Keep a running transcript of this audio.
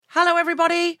Hello,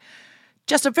 everybody.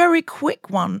 Just a very quick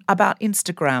one about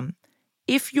Instagram.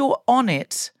 If you're on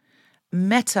it,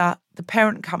 Meta, the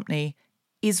parent company,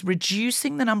 is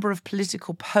reducing the number of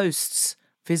political posts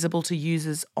visible to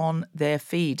users on their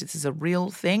feed. This is a real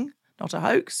thing, not a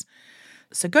hoax.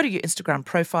 So go to your Instagram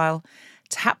profile,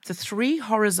 tap the 3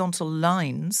 horizontal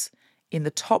lines in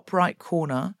the top right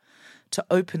corner to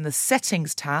open the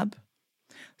Settings tab,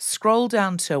 scroll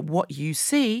down to What You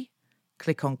See,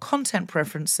 click on Content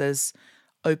Preferences,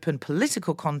 open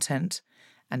Political Content,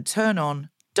 and turn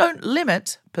on Don't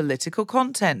Limit Political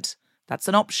Content. That's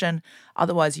an option.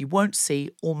 Otherwise, you won't see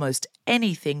almost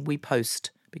anything we post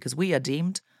because we are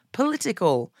deemed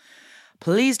political.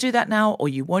 Please do that now, or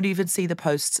you won't even see the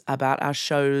posts about our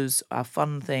shows, our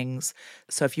fun things.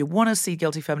 So if you want to see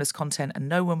Guilty Feminist content and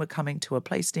know when we're coming to a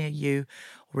place near you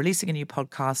or releasing a new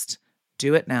podcast,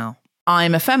 do it now.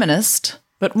 I'm a feminist,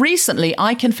 but recently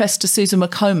I confessed to Susan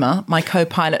Wokoma, my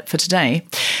co-pilot for today,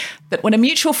 that when a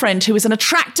mutual friend who is an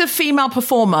attractive female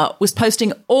performer was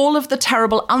posting all of the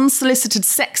terrible unsolicited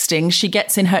sexting she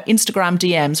gets in her Instagram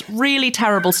DMs, really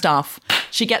terrible stuff.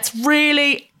 She gets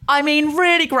really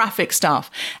graphic stuff.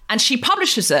 And she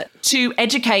publishes it to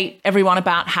educate everyone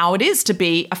about how it is to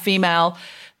be a female,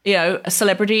 a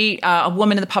celebrity, a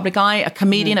woman in the public eye, a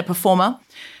comedian, a performer.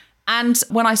 And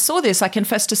when I saw this, I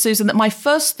confessed to Susan that my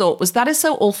first thought was, that is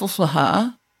so awful for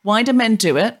her. Why do men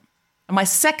do it? And my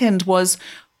second was,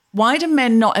 why do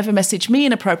men not ever message me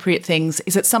inappropriate things?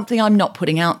 Is it something I'm not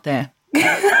putting out there?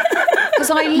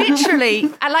 Because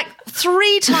I like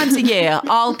 3 times a year,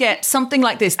 I'll get something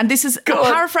like this. And this is a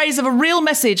paraphrase of a real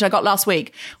message I got last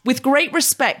week. With great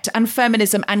respect and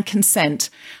feminism and consent,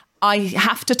 I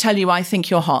have to tell you, I think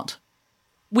you're hot.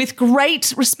 With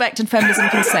great respect and feminism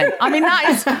and consent. I mean, that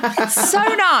is so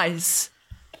nice.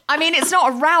 I mean, it's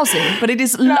not arousing, but it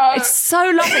is. It's so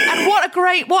lovely. And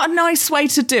what a nice way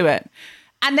to do it.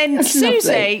 And then that's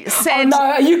Susie said, "Oh no,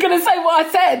 are you going to say what I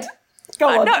said?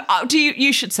 Go on." No,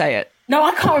 you should say it. No,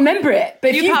 I can't remember it.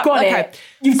 But if you've got it,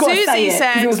 you've got to say it.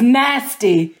 Because it was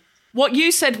nasty. What you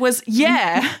said was,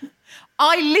 yeah,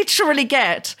 I literally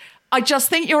get, I just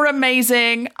think you're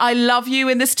amazing. I love you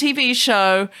in this TV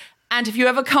show. And if you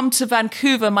ever come to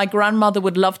Vancouver, my grandmother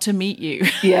would love to meet you.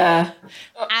 Yeah.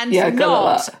 And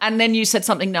not. And then you said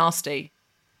something nasty.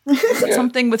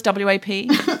 Something with WAP?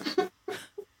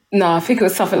 No, I think it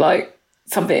was something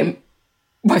in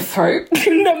my throat.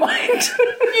 Never mind.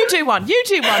 You do one.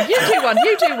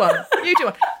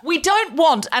 We don't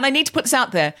want, and I need to put this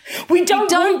out there. We don't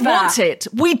want it.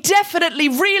 We definitely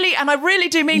really, and I really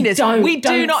do mean this. We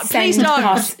do not. Please don't send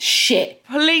us shit.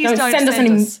 Please don't send us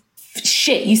any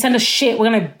shit. You send us shit,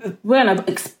 we're gonna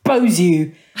expose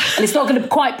you, and it's not gonna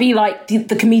quite be like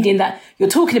the comedian that you're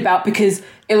talking about, because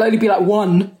it'll only be like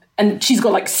one, and she's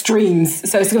got like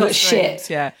streams, so it's gonna be shit.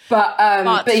 Yeah, but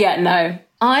yeah, no.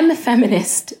 I'm a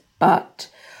feminist, but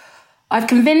I've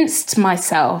convinced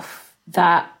myself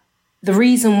that the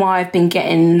reason why I've been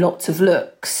getting lots of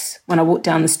looks when I walk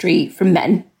down the street from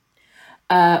men,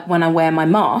 when I wear my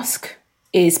mask,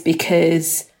 is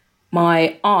because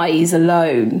my eyes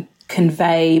alone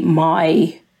convey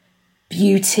my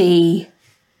beauty,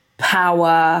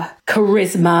 power,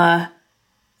 charisma,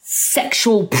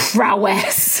 sexual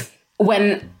prowess.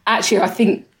 When actually I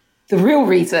think the real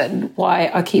reason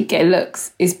why I keep getting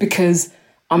looks is because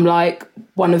I'm like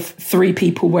one of 3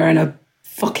 people wearing a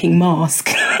fucking mask.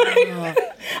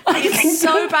 It's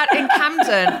so bad in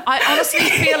Camden. I honestly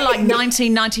feel like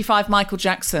 1995 Michael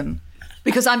Jackson,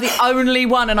 because I'm the only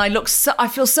one, and I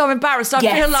feel so embarrassed. I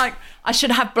feel like I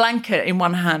should have blanket in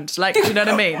one hand. Like, you know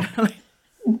what I mean?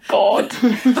 God.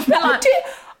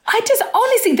 I just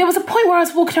honestly, there was a point where I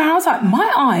was walking around, I was like,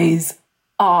 my eyes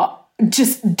are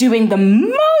just doing the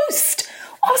most.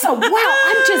 I was like, wow,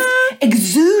 I'm just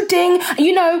exuding.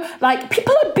 Like,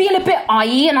 people are being a bit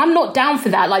eye-y, and I'm not down for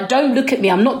that. Like, don't look at me.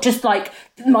 I'm not just like,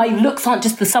 my looks aren't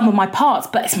just the sum of my parts,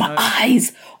 but it's my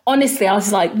eyes. Honestly, I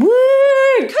was like, woo!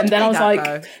 And then I was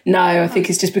like, no, I think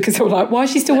it's just because they were like, why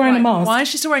is she still wearing a mask? Why is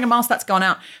she still wearing a mask? That's gone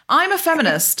out. I'm a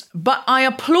feminist, but I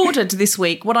applauded this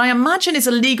week what I imagine is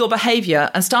illegal behaviour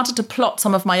and started to plot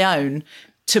some of my own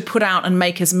to put out and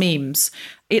make as memes.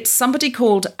 It's somebody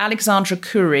called Alexandra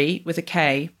Curry with a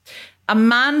K. A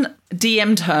man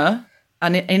DM'd her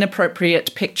an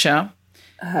inappropriate picture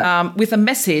with a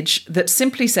message that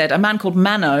simply said, a man called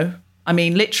Mano, I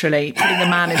mean, literally putting the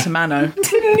man into Mano.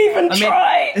 Didn't even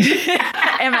try.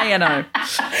 M-A-N-O.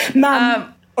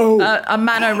 A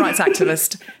Mano rights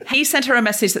activist. He sent her a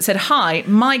message that said, "Hi,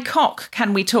 my cock,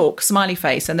 can we talk?" Smiley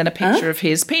face, and then a picture of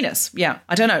his penis. Yeah,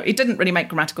 I don't know. It didn't really make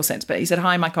grammatical sense, but he said,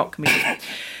 "Hi, my cock, can we talk?"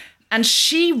 And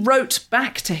she wrote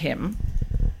back to him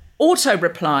Auto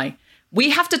reply.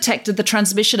 We have detected the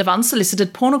transmission of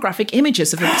unsolicited pornographic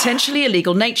images of a potentially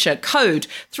illegal nature. Code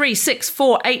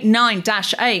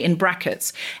 36489-A in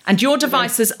brackets. And your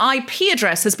device's IP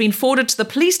address has been forwarded to the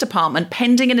police department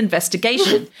pending an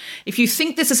investigation. If you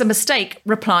think this is a mistake,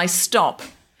 reply stop.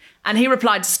 And he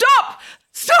replied, stop!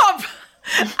 Stop!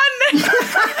 And then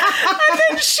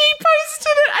she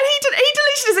posted it, and he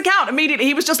deleted his account immediately.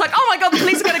 He was just like, oh my God, the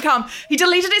police are going to come. He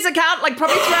deleted his account, like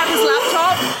probably threw out his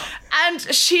laptop. And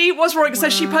she was roaring, so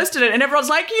she posted it, and everyone's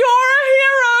like, you're a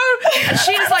hero. And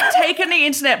she has like taken the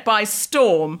internet by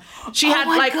storm. She had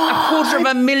like God.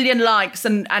 250,000 likes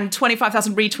and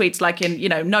 25,000 retweets, like in,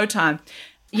 no time.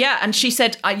 Yeah, and she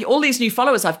said, all these new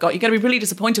followers I've got, you're going to be really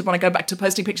disappointed when I go back to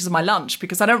posting pictures of my lunch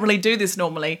because I don't really do this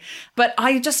normally. But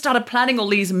I just started planning all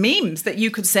these memes that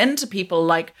you could send to people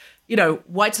like,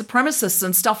 white supremacists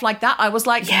and stuff like that. I was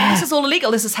like, this is all illegal.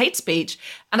 This is hate speech.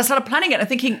 And I started planning it and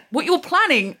thinking, what you're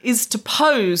planning is to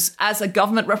pose as a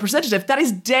government representative. That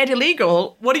is dead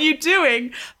illegal. What are you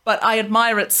doing? But I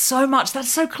admire it so much. That's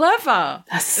so clever.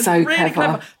 It's so really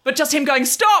clever. But just him going,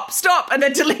 stop, and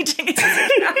then deleting his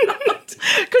account.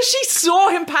 Because she saw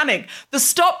him panic. The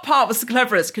stop part was the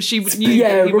cleverest because she knew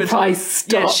that he would.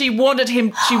 Stop. Yeah, she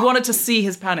wanted to see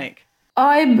his panic.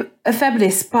 I'm a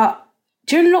feminist, but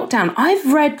during lockdown,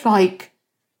 I've read like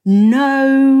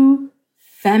no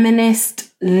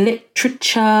feminist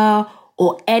literature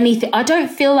or anything. I don't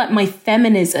feel like my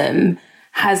feminism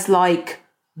has like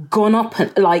gone up,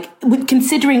 like with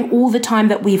considering all the time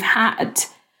that we've had.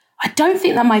 I don't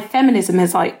think that my feminism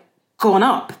has like gone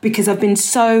up because I've been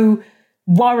so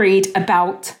worried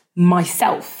about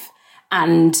myself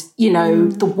and,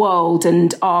 the world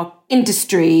and our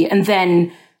industry. And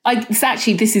then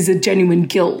this is a genuine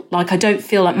guilt. Like, I don't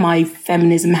feel like my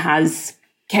feminism has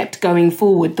kept going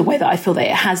forward the way that I feel that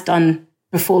it has done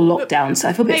before lockdown. So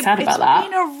I feel a bit sad about that. It's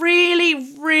been a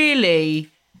really, really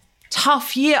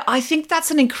tough year. I think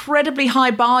that's an incredibly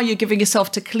high bar you're giving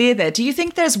yourself to clear there. Do you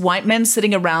think there's white men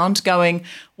sitting around going,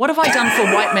 what have I done for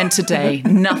white men today?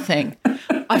 Nothing.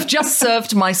 I've just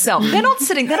served myself. They're not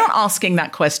asking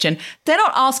that question. They're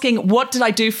not asking, what did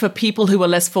I do for people who were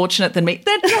less fortunate than me?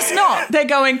 They're just not. They're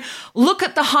going, look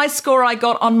at the high score I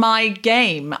got on my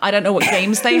game. I don't know what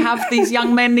games they have, these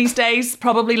young men these days.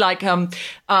 Probably like,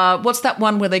 what's that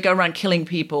one where they go around killing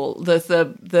people?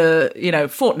 The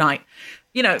Fortnite.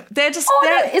 They're just...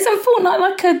 no, isn't Fortnite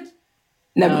like a...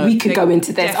 No, but we could go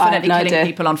into this. Definitely killing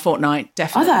people on Fortnite.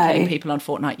 Definitely killing people on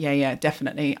Fortnite. Yeah,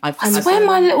 definitely. I swear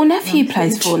my little nephew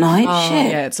plays Fortnite. Oh,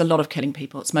 shit. Yeah, it's a lot of killing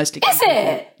people. It's mostly... Is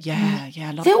it?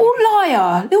 Yeah. Little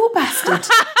liar. Little bastard.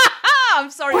 I'm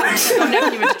sorry. I got your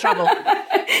nephew into trouble.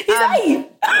 He's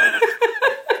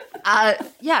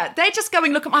 8. They're just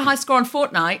going, look at my high score on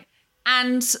Fortnite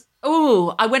and...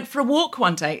 Oh, I went for a walk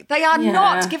one day. They are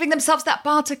not giving themselves that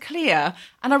bar to clear.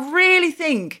 And I really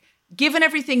think, given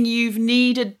everything you've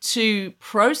needed to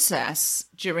process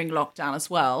during lockdown as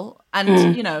well, and,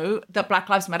 that Black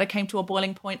Lives Matter came to a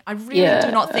boiling point, I really do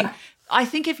not think... I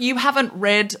think if you haven't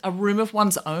read A Room of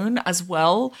One's Own as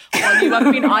well, while you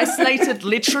have been isolated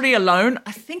literally alone,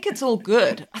 I think it's all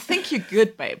good. I think you're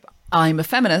good, babe. I'm a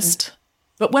feminist.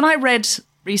 But when I read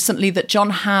recently that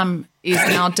John Hamm is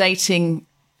now dating...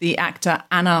 the actor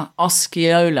Anna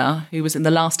Osceola, who was in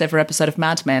the last ever episode of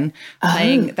Mad Men,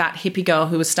 playing that hippie girl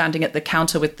who was standing at the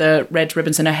counter with the red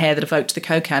ribbons in her hair that evoked the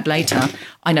coke ad later.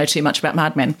 I know too much about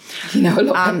Mad Men. You know a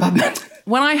lot about Mad Men.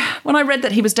 When I read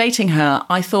that he was dating her,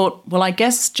 I thought, well, I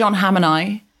guess John Hamm and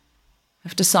I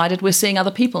have decided we're seeing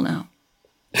other people now,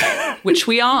 which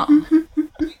we are.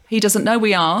 He doesn't know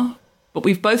we are, but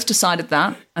we've both decided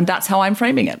that, and that's how I'm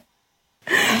framing it.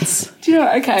 Do you know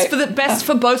what? Okay. It's for the best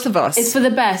for both of us. It's for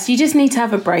the best. You just need to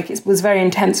have a break. It was very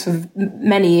intense for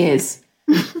many years,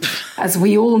 as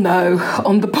we all know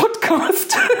on the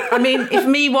podcast. I mean, if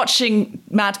me watching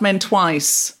Mad Men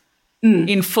twice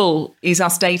in full is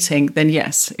us dating, then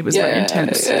yes, it was very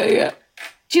intense. Yeah.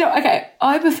 Do you know, okay,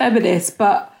 I'm a feminist,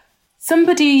 but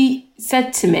somebody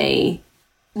said to me,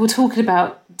 we're talking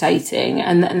about dating,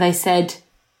 and they said,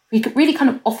 really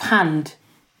kind of offhand,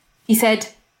 he said,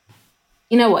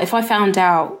 you know what, if I found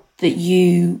out that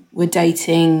you were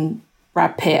dating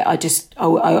Brad Pitt, I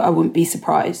wouldn't be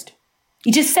surprised.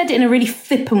 He just said it in a really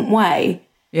flippant way.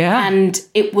 Yeah. And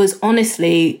it was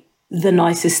honestly the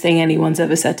nicest thing anyone's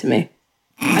ever said to me.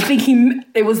 I think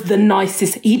it was the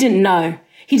nicest. He didn't know.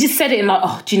 He just said it in like,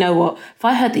 oh, do you know what? If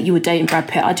I heard that you were dating Brad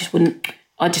Pitt, I'd just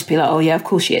be like, oh yeah, of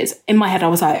course she is. In my head, I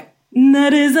was like,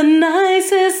 that is the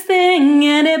nicest thing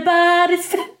anybody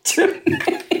said to me.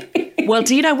 Well,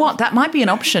 do you know what? That might be an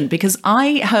option because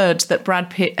I heard that Brad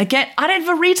Pitt, again, I don't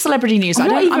even read celebrity news. I'm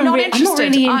not interested. I'm not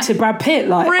really into Brad Pitt.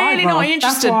 Really not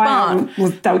interested, That's why I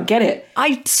don't get it.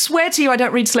 I swear to you, I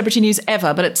don't read celebrity news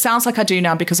ever, but it sounds like I do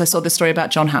now because I saw this story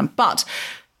about John Hamm. But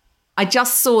I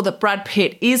just saw that Brad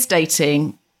Pitt is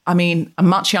dating, a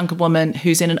much younger woman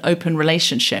who's in an open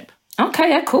relationship.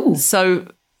 Okay, yeah, cool. So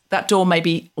that door may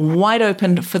be wide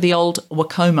open for the old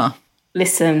Wokoma.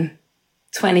 Listen,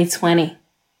 2020.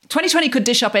 2020 could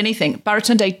dish up anything.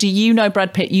 Baratunde, do you know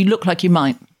Brad Pitt? You look like you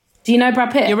might. Do you know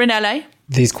Brad Pitt? You're in LA?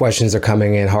 These questions are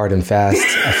coming in hard and fast.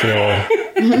 I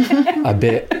feel a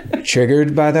bit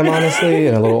triggered by them, honestly,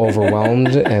 and a little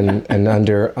overwhelmed and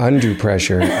under undue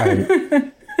pressure.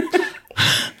 I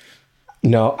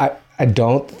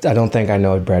don't think I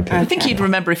know Brad Pitt. I think you'd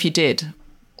remember if you did.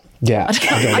 Yeah. I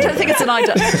don't think it's an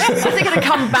idea. I think it'd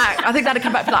come back. I think that'd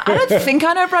come back. Like, I don't think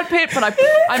I know Brad Pitt, but I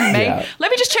may. Yeah. Let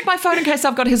me just check my phone in case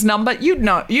I've got his number. You'd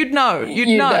know.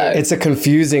 It's a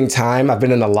confusing time. I've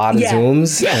been in a lot of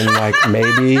Zooms and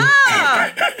maybe.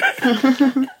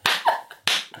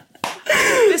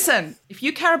 Listen, if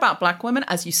you care about black women,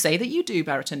 as you say that you do,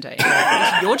 Baratunde,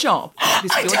 it's your job.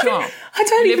 I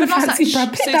don't even fancy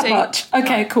Brad Pitt that much.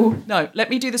 Okay, cool. No, let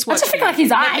me do this work. I just feel like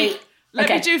he's aight. Let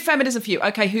me do feminism for you.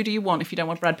 Okay, who do you want if you don't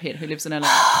want Brad Pitt, who lives in LA?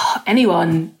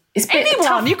 Anyone. It's anyone.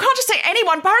 Tough. You can't just say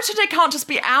anyone. Baratunde can't just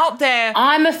be out there.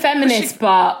 I'm a feminist,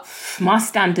 but my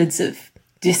standards have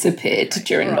disappeared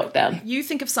during lockdown. You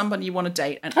think of someone you want to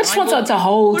date, and I just want someone to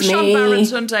hold push me. On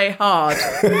Baratunde hard.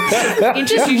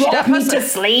 Just rock me to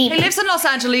sleep. He lives in Los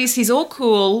Angeles. He's all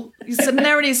cool. He's sitting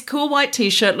there in his cool white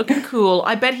t-shirt, looking cool.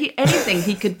 I bet he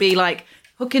could be like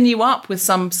hooking you up with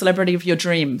some celebrity of your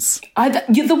dreams. The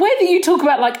way that you talk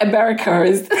about like America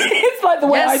is it's like the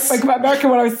way I spoke about America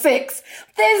when I was 6.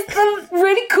 There's some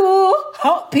really cool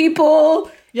hot people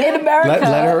in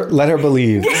America. Let her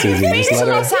believe, Susie. He's in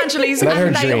Los Angeles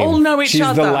and they dream. all know each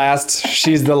other.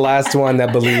 She's the last one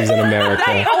that believes in America.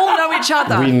 They all know each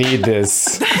other. We need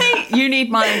this. You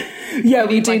need my. Yeah,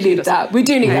 we do need that. We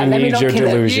do need that. Let me not your kill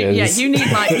delusions. You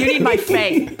need my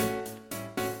faith.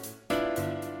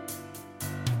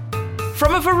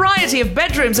 From a variety of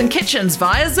bedrooms and kitchens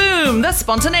via Zoom, the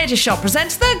Spontaneity Shop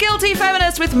presents The Guilty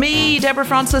Feminist with me, Deborah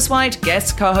Frances-White,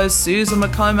 guest co-host Susan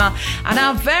Wokoma, and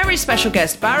our very special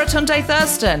guest, Baratunde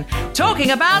Thurston, talking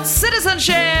about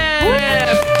citizenship.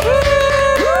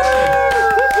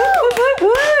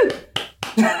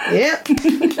 Yep.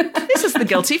 This is The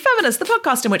Guilty Feminist, the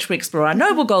podcast in which we explore our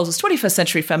noble goals as 21st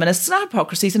century feminists and our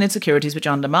hypocrisies and insecurities which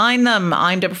undermine them.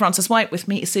 I'm Deborah Frances-White. With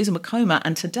me is Susan Wokoma,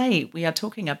 and today we are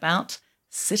talking about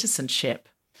citizenship.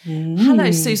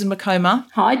 Hello, Susan Wokoma.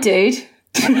 Hi, dude.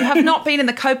 You have not been in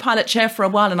the co-pilot chair for a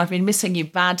while, and I've been missing you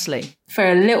badly. For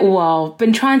a little while.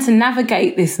 Been trying to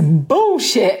navigate this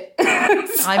bullshit.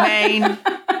 It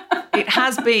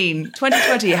has been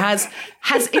 2020 has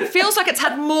it feels like it's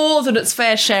had more than its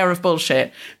fair share of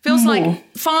bullshit. Feels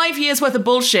like 5 years worth of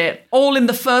bullshit all in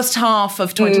the first half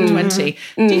of 2020.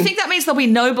 Do you think that means there'll be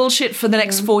no bullshit for the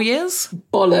next 4 years?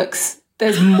 Bollocks.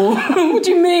 There's more. What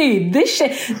do you mean? This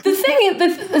shit. The things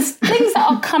that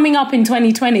are coming up in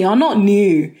 2020 are not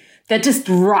new. They're just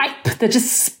ripe. They're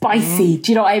just spicy.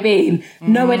 Do you know what I mean?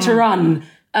 Nowhere to run.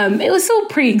 It was all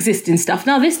pre-existing stuff.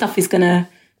 Now this stuff is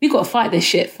we've got to fight this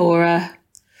shit for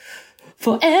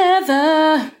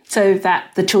forever, so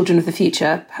that the children of the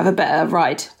future have a better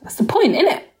ride. That's the point, isn't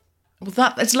it?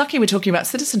 Well, it's lucky we're talking about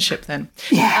citizenship then.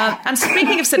 Yeah. And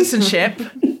speaking of citizenship,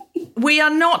 we are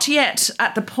not yet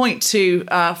at the point to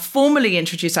formally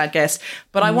introduce our guest,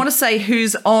 but I want to say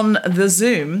who's on the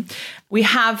Zoom. We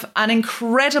have an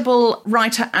incredible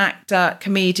writer, actor,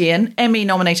 comedian,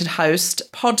 Emmy-nominated host,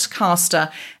 podcaster,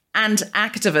 and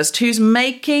activist who's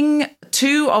making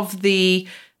 2 of the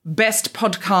best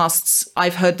podcasts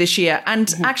I've heard this year,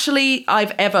 and actually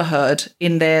I've ever heard,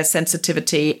 in their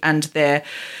sensitivity and their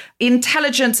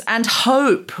intelligence and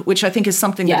hope, which I think is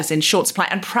something that is in short supply,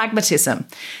 and pragmatism.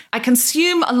 I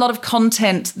consume a lot of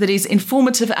content that is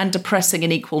informative and depressing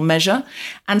in equal measure,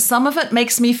 and some of it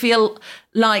makes me feel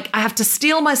like I have to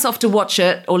steel myself to watch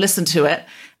it or listen to it,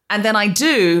 and then I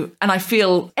do, and I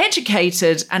feel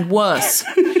educated and worse.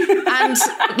 And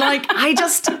I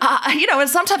just, and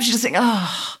sometimes you just think,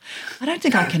 I don't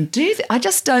think I can do this. I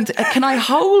just don't. Can I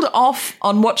hold off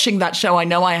on watching that show I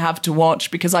know I have to watch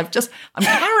because I'm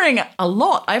carrying a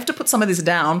lot. I have to put some of this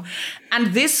down. And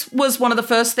this was one of the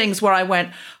first things where I went,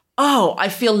 I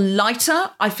feel lighter.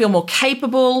 I feel more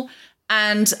capable.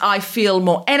 And I feel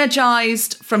more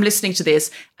energized from listening to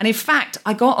this. And in fact,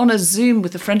 I got on a Zoom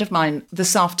with a friend of mine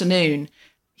this afternoon.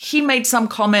 he made some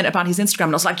comment about his Instagram,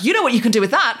 and I was like, you know what you can do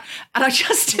with that? And I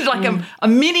just did like a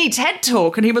mini TED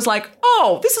talk, and he was like,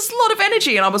 oh, this is a lot of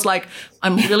energy. And I was like,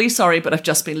 I'm really sorry, but I've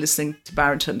just been listening to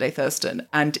Baratunde Thurston,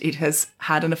 and it has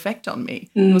had an effect on me.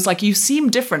 It was like, you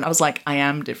seem different. I was like, I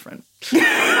am different.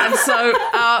 And so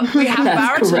we have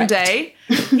Baratunde.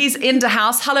 He's in the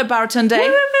house. Hello, Baratunde.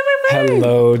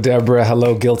 Hello, Deborah.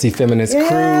 Hello, Guilty Feminist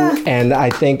crew. And I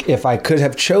think if I could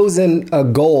have chosen a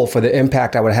goal for the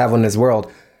impact I would have on this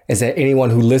world, is that anyone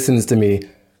who listens to me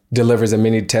delivers a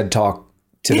mini TED Talk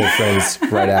to their friends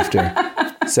right after.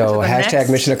 So hashtag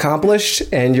mission accomplished,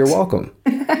 and you're welcome.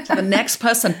 To the next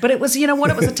person. But it was, you know what,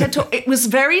 it was a TED Talk. It was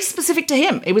very specific to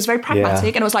him. It was very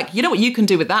pragmatic. And it was like, you know what you can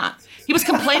do with that? He was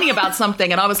complaining about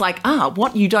something, and I was like,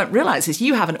 what you don't realize is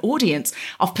you have an audience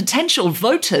of potential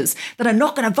voters that are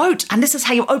not going to vote, and this is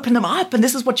how you open them up, and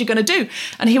this is what you're going to do.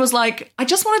 And he was like, I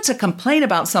just wanted to complain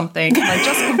about something, and I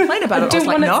just complained about it. I was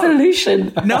like, no,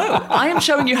 solution. No, I am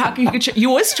showing you how you could. You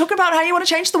always talk about how you want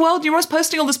to change the world. You're always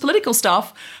posting all this political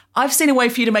stuff. I've seen a way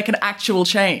for you to make an actual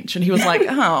change. And he was like,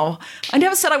 I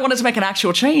never said I wanted to make an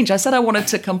actual change. I said I wanted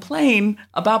to complain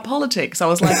about politics. I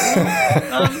was like,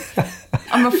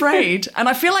 I'm afraid. And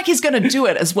I feel like he's going to do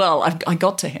it as well. I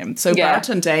got to him. So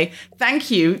Baratunde, thank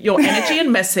you. Your energy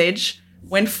and message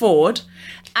went forward.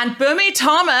 And Bumi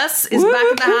Thomas is back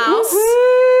in the house.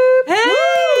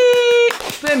 Hey,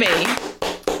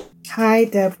 Bumi. Hi,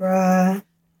 Deborah.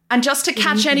 And just to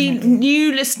catch any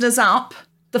new listeners up,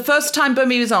 the first time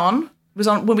Bumi was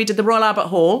on when we did the Royal Albert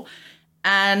Hall.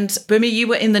 And Bumi, you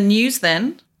were in the news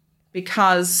then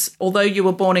because although you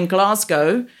were born in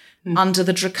Glasgow, under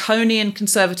the draconian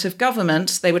Conservative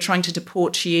government, they were trying to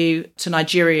deport you to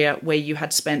Nigeria, where you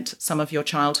had spent some of your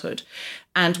childhood.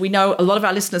 And we know a lot of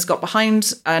our listeners got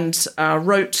behind and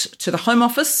wrote to the Home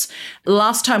Office.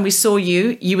 Last time we saw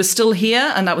you, you were still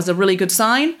here, and that was a really good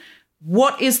sign.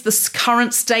 What is the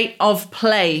current state of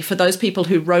play for those people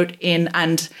who wrote in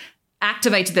and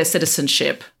activated their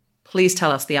citizenship? Please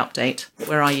tell us the update.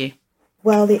 Where are you?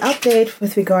 Well, the update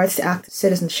with regards to active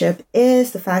citizenship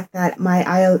is the fact that my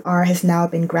ILR has now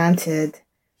been granted.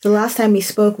 So last time we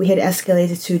spoke, we had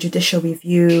escalated to judicial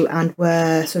review and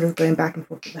were sort of going back and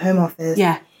forth with the Home Office.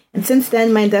 Yeah. And since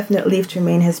then, my indefinite leave to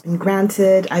remain has been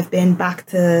granted. I've been back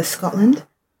to Scotland.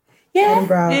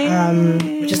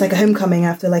 Edinburgh, which is like a homecoming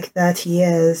after like 30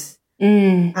 years.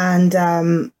 And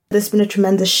there's been a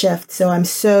tremendous shift. So I'm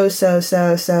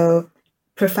so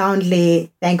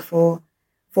profoundly thankful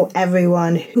for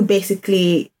everyone who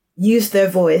basically used their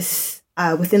voice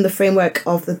within the framework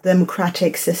of the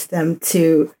democratic system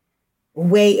to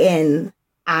weigh in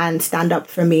and stand up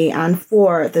for me and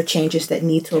for the changes that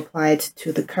need to apply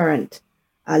to the current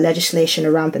legislation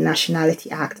around the Nationality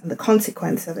Act and the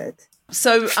consequence of it.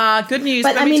 So good news.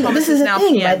 But I mean, this is the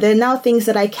thing, right? There are now things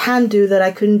that I can do that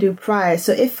I couldn't do prior.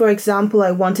 So if, for example,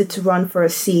 I wanted to run for a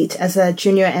seat as a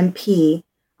junior MP,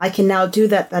 I can now do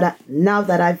that now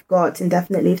that I've got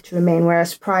indefinite leave to remain,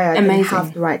 whereas prior I didn't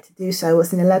have the right to do so. I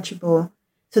wasn't eligible.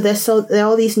 So there are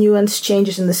all these nuanced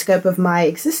changes in the scope of my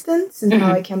existence and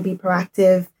how I can be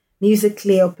proactive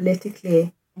musically or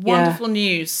politically. Wonderful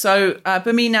news. So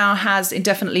Bumi now has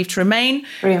indefinite leave to remain.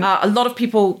 A lot of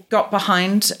people got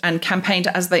behind and campaigned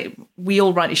we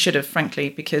all rightly should have, frankly,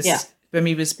 because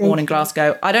Bumi was born in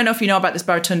Glasgow. I don't know if you know about this,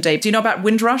 Baratunde. Do you know about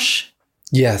Windrush?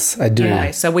 Yes, I do.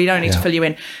 Okay, so we don't need to fill you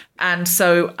in. And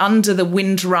so under the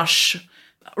Windrush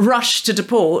rush to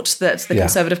deport that the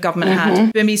Conservative government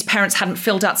had, Bumi's parents hadn't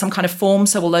filled out some kind of form.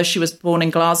 So although she was born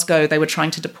in Glasgow, they were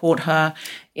trying to deport her.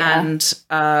 Yeah.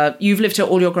 And you've lived here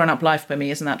all your grown-up life, Bumi,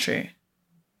 isn't that true?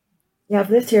 Yeah,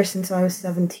 I've lived here since I was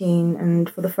 17. And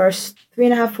for the first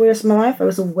 3.5 years of my life, I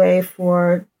was away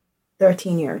for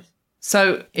 13 years.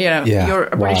 So, you're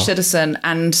a British citizen,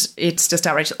 and it's just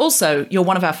outrageous. Also, you're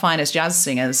one of our finest jazz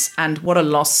singers, and what a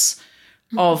loss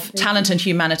of talent and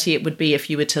humanity it would be if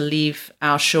you were to leave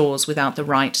our shores without the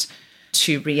right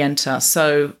to re-enter.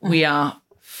 So we are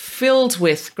filled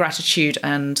with gratitude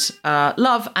and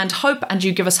love and hope, and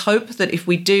you give us hope that if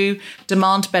we do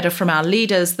demand better from our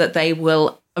leaders, that they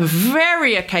will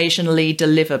very occasionally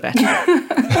deliver better.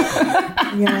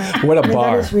 What a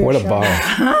bar. What a bar.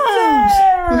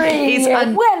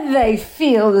 When they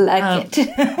feel like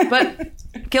it.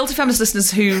 But Guilty Feminist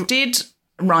listeners who did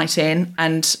write in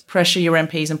and pressure your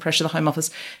MPs and pressure the Home Office,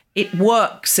 it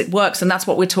works. And that's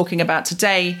what we're talking about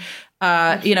today. The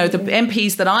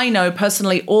MPs that I know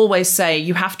personally always say,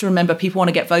 you have to remember people want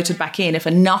to get voted back in. If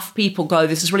enough people go,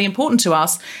 this is really important to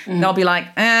us, they'll be like,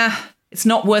 it's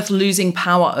not worth losing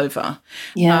power over.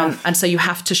 Yeah. And so you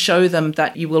have to show them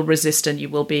that you will resist and you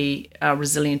will be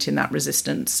resilient in that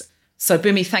resistance. So,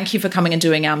 Bumi, thank you for coming and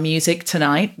doing our music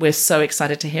tonight. We're so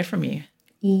excited to hear from you.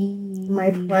 My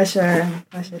pleasure.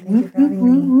 Thank you for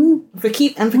having me. For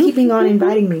keeping on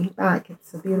inviting me back.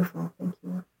 It's so beautiful. Thank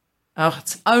you. Oh,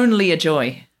 it's only a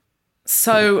joy.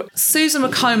 So, Susan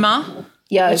Wokoma,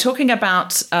 we're talking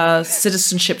about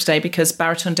citizenship today because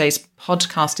Baratunde's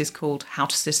podcast is called How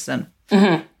to Citizen.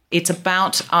 Mm-hmm. It's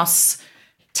about us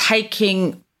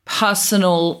taking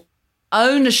personal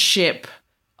ownership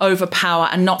over power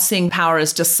and not seeing power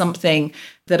as just something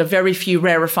that a very few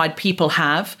rarefied people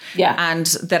have, and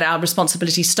that our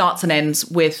responsibility starts and ends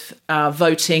with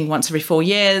voting once every 4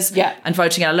 years, and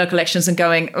voting in our local elections and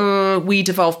going, oh, we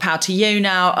devolve power to you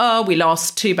now. Oh, we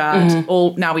lost, too bad.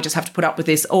 Or now we just have to put up with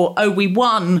this. Or, oh, we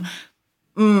won.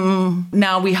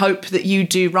 Now we hope that you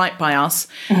do right by us.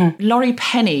 Laurie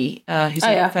Penny, who's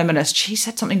a feminist, she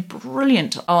said something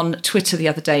brilliant on Twitter the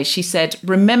other day. She said,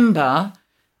 remember,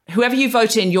 whoever you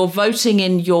vote in, you're voting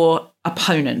in your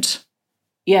opponent.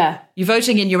 Yeah. You're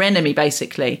voting in your enemy,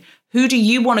 basically. Who do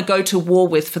you want to go to war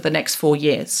with for the next 4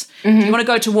 years? Do you want to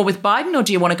go to war with Biden or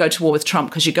do you want to go to war with Trump?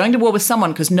 Because you're going to war with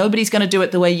someone because nobody's going to do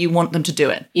it the way you want them to do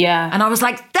it. Yeah. And I was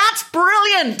like, that's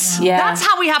brilliant. Yeah. That's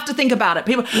how we have to think about it.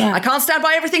 People, I can't stand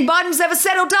by everything Biden's ever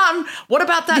said or done. What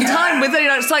about that time with it?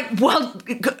 It's like, well,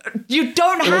 you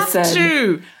don't have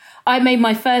to. I made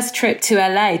my first trip to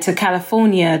LA, to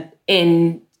California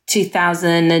in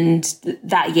 2000 and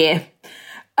that year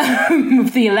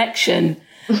of the election.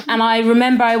 And I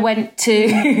remember I went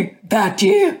to that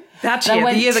year. That year,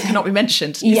 the year that cannot be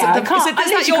mentioned. Is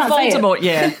that your Voldemort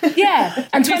year? Yeah.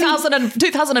 And 2000 and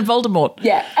Voldemort.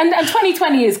 Yeah. And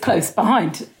 2020 is close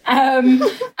behind.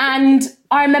 And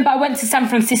I remember I went to San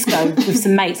Francisco with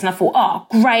some mates and I thought, oh,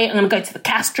 great, I'm going to go to the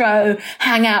Castro,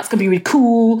 hang out, it's going to be really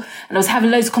cool. And I was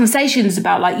having loads of conversations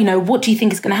about, like, you know, what do you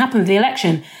think is going to happen with the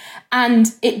election?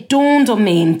 And it dawned on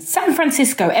me in San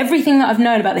Francisco, everything that I've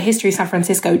known about the history of San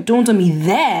Francisco dawned on me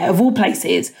there, of all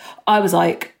places. I was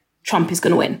like, Trump is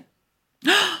going to win.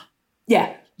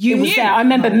 Yeah. You knew? There. I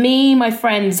remember me, my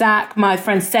friend Zach, my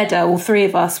friend Seda, all three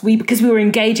of us, because we were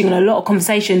engaging in a lot of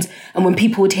conversations, and when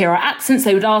people would hear our accents,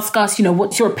 they would ask us, you know,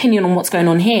 what's your opinion on what's going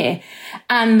on here?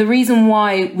 And the reason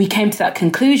why we came to that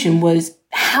conclusion was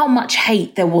how much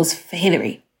hate there was for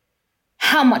Hillary.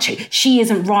 How much hate. She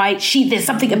isn't right. There's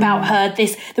something about her.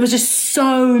 There was just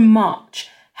so much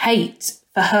hate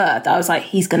for her that I was like,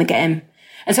 he's going to get him.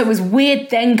 And so it was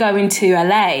weird then going to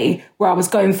LA where I was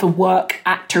going for work,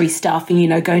 actory stuff and, you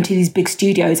know, going to these big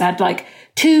studios. I had like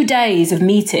 2 days of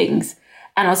meetings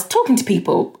and I was talking to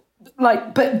people,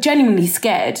 like, but genuinely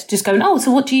scared, just going, oh,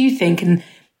 so what do you think? And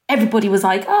everybody was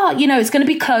like, oh, you know, it's going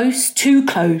to be close, too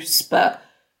close, but,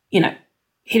 you know,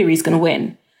 Hillary's going to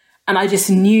win. And I just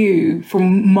knew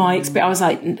from my experience, I was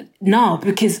like, no,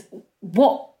 because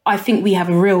what I think we have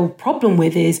a real problem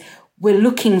with is we're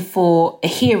looking for a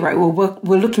hero, or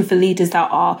we're looking for leaders that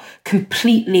are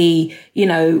completely, you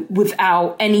know,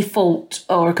 without any fault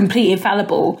or completely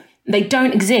infallible. They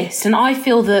don't exist. And I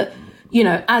feel that, you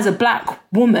know, as a Black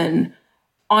woman,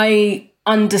 I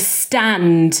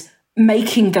understand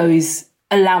making those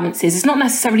allowances. It's not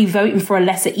necessarily voting for a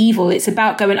lesser evil. It's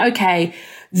about going, okay,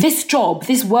 this job,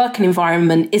 this working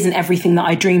environment isn't everything that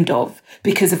I dreamed of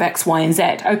because of X, Y, and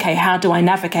Z. Okay, how do I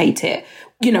navigate it?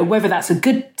 You know, whether that's a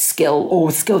good skill or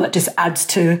a skill that just adds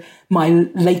to my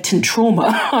latent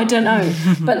trauma, I don't know.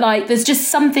 But like, there's just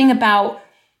something about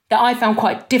that I found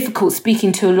quite difficult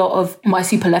speaking to a lot of my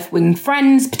super left-wing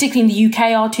friends, particularly in the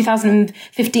UK, our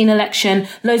 2015 election.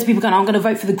 Loads of people going, I'm going to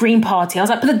vote for the Green Party. I was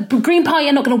like, but the Green Party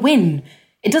are not going to win.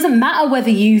 It doesn't matter whether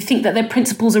you think that their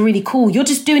principles are really cool. You're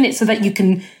just doing it so that you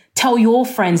can tell your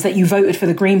friends that you voted for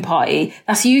the Green Party.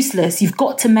 That's useless. You've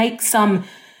got to make some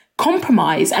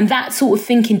compromise. And that sort of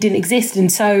thinking didn't exist.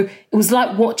 And so it was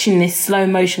like watching this slow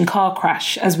motion car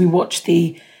crash as we watched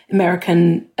the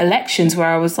American elections, where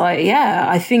I was like, yeah,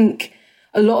 I think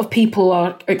a lot of people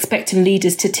are expecting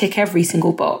leaders to tick every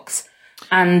single box.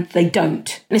 And they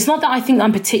don't. And it's not that I think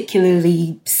I'm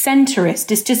particularly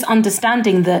centrist. It's just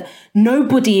understanding that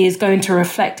nobody is going to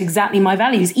reflect exactly my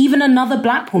values. Even another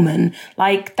Black woman,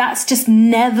 like, that's just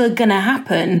never going to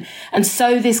happen. And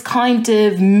so this kind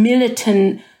of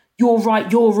militant, you're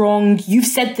right, you're wrong, you've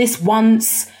said this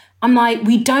once. I'm like,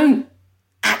 we don't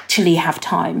actually have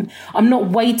time. I'm not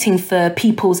waiting for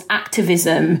people's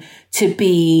activism to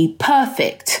be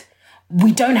perfect.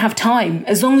 We don't have time.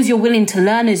 As long as you're willing to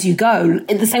learn as you go,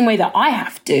 in the same way that I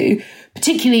have to,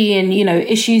 particularly in, you know,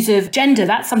 issues of gender.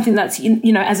 That's something that's,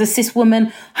 you know, as a cis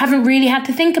woman, haven't really had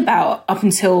to think about up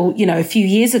until, you know, a few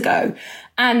years ago.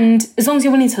 And as long as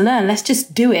you're willing to learn, let's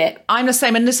just do it. I'm the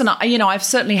same. And listen, you know, I've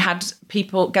certainly had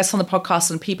guests on the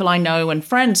podcast and people I know and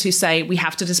friends who say we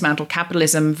have to dismantle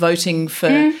capitalism. Voting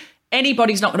for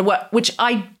anybody's not going to work, which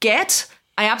I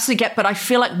absolutely get. But I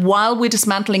feel like while we're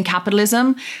dismantling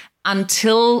capitalism,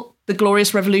 until the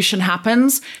glorious revolution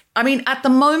happens, I mean, at the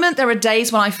moment, there are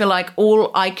days when I feel like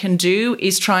all I can do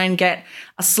is try and get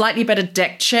a slightly better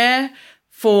deck chair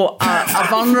for a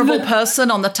vulnerable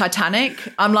person on the Titanic.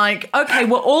 I'm like, okay,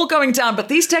 we're all going down, but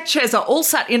these deck chairs are all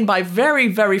sat in by very,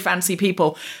 very fancy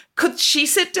people. Could she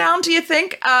sit down, do you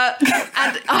think?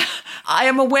 I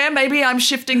am aware maybe I'm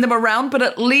shifting them around, but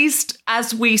at least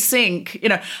as we sink, you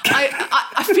know,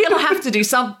 I feel I have to do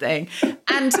something.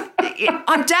 And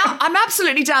I'm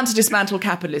absolutely down to dismantle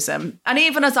capitalism. And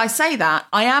even as I say that,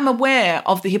 I am aware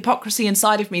of the hypocrisy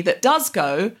inside of me that does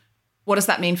go, what does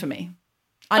that mean for me?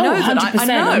 I know I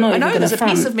know there's a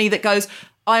piece of me that goes,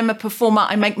 I'm a performer,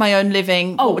 I make my own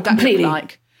living. What would that look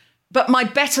like? But my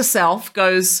better self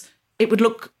goes, it would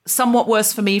look somewhat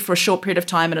worse for me for a short period of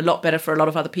time and a lot better for a lot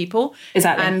of other people.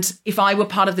 Exactly. And if I were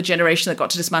part of the generation that got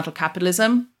to dismantle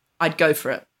capitalism, I'd go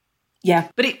for it. Yeah.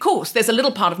 But of course, there's a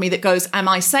little part of me that goes, am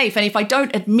I safe? And if I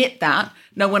don't admit that,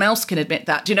 no one else can admit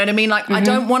that. Do you know what I mean? Like, I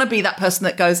don't want to be that person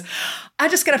that goes, I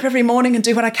just get up every morning and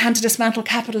do what I can to dismantle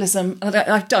capitalism.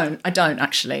 I don't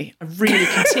actually. I really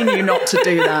continue not to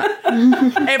do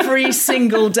that. Every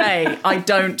single day, I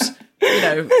don't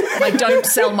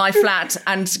sell my flat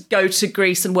and go to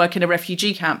Greece and work in a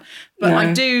refugee camp. But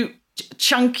I do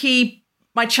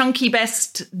my chunky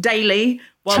best daily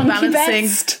while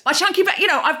balancing. My chunky best, you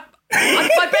know,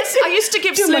 my best, I used to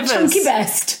give slivers. My chunky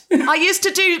best. I used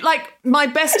to do like my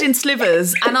best in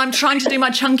slivers, and I'm trying to do my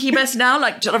chunky best now.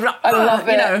 Like, I love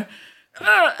it. You know,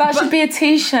 that should be a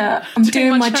t-shirt. I'm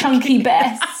doing my chunky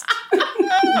best.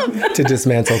 To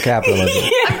dismantle capitalism.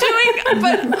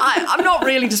 I'm not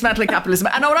really dismantling capitalism.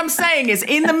 And what I'm saying is,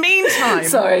 in the meantime...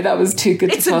 Sorry, that was too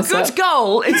good to toss up. It's a good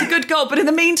goal. It's a good goal. But in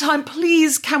the meantime,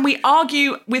 please, can we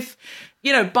argue with,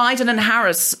 you know, Biden and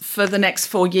Harris for the next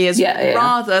 4 years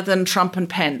rather than Trump and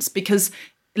Pence? Because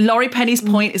Laurie Penny's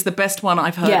point is the best one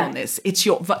I've heard on this. It's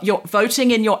you're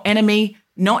voting in your enemy,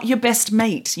 not your best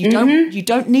mate. You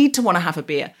don't need to want to have a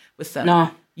beer with them.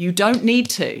 No. You don't need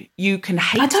to. You can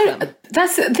hate them.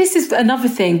 This is another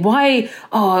thing. Why?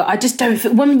 I just don't.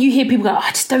 When you hear people go, I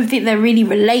just don't think they're really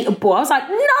relatable. I was like,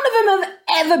 none of them have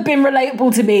ever been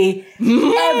relatable to me, ever.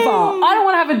 I don't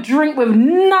want to have a drink with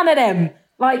none of them.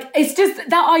 Like, it's just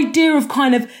that idea of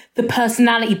kind of the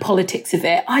personality politics of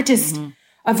it.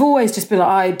 I've always just been like,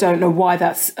 I don't know why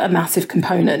that's a massive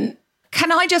component.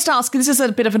 Can I just ask? This is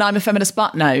a bit of an I'm a feminist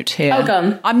butt note here. Oh, go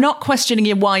on. I'm not questioning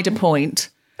your wider point.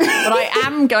 But I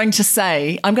am going to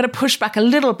say, I'm going to push back a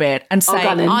little bit and say,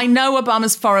 I know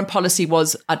Obama's foreign policy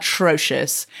was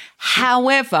atrocious.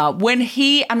 However, when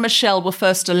he and Michelle were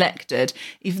first elected,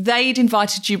 if they'd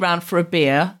invited you round for a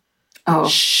beer,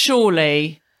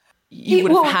 surely you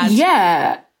would have had...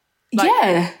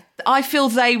 Yeah. I feel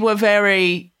they were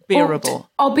very bearable.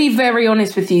 I'll be very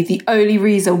honest with you. The only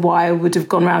reason why I would have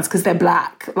gone round is because they're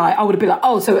black. Like, I would have been like,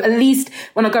 so at least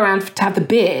when I go around to have the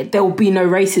beer, there will be no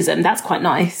racism. That's quite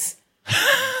nice.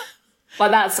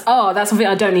 Like, that's something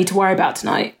I don't need to worry about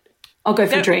tonight. I'll go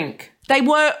for a drink. I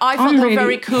thought they were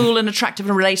very cool and attractive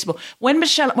and relatable. When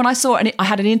I saw it, I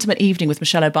had an intimate evening with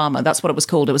Michelle Obama. That's what it was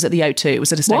called. It was at the O2. It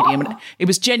was at a stadium. What? It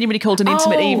was genuinely called an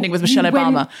intimate evening with Michelle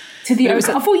Obama. To the O2.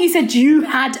 I thought you said you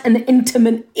had an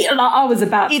intimate. I was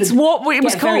about. It's what it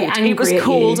was called. It was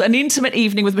called an intimate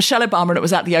evening with Michelle Obama, and it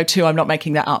was at the O2. I'm not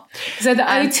making that up. So the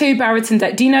O2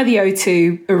 Baratunde. Do you know the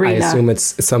O2 arena? I assume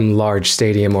it's some large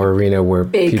stadium or arena where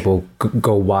people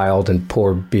go wild and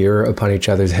pour beer upon each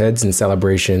other's heads in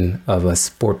celebration of a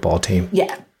sport ball team. Yeah.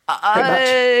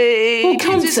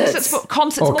 Concerts.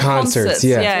 Concerts.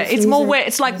 Yeah. It's more where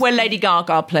it's like where Lady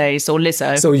Gaga plays or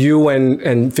Lizzo. So you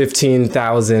and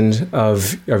 15,000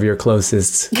 of your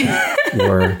closest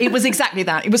were. It was exactly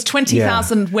that. It was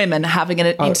 20,000 women having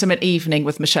an intimate evening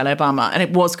with Michelle Obama, and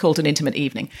it was called an intimate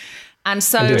evening. And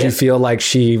so, did you feel like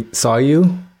she saw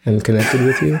you and connected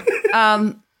with you?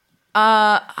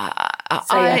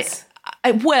 Yes.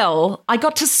 I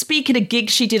got to speak at a gig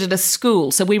she did at a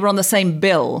school, so we were on the same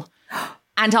bill.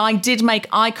 And I did make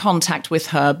eye contact with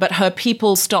her, but her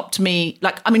people stopped me.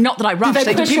 Not that I rushed. Did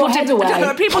they push your head away?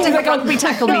 Her people didn't rugby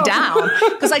tackle me down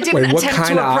because I didn't attempt to approach. What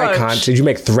kind of eye contact? Did you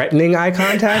make threatening eye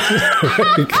contact?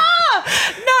 No.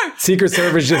 Secret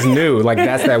Service just knew. Like,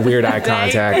 that's that weird eye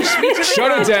contact.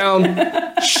 Shut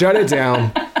it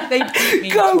down. They beat me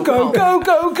Go, into a go, pulp.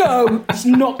 go, go, go. Just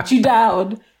knocked you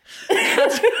down.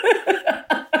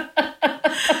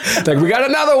 Like, we got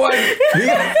another one.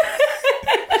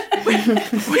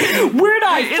 We're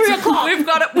not 3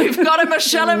 o'clock. We've got a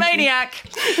Michelle maniac.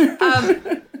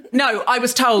 No, I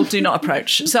was told do not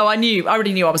approach. So I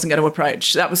already knew I wasn't going to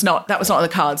approach. That was not on the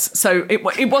cards. So it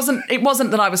wasn't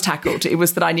that I was tackled. It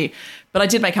was that I knew. But I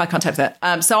did make eye contact with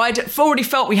her. So I'd already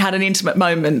felt we had an intimate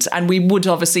moment, and we would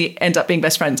obviously end up being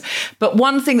best friends. But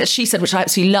one thing that she said, which I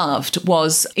absolutely loved,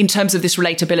 was in terms of this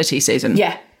relatability, Susan.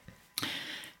 Yeah.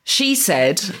 She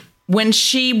said when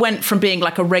she went from being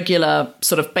like a regular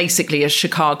sort of basically a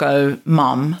Chicago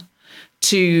mum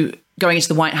to going into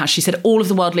the White House, she said all of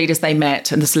the world leaders they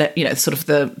met and sort of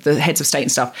the heads of state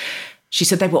and stuff, she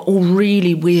said they were all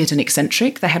really weird and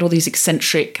eccentric. They had all these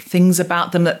eccentric things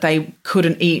about them that they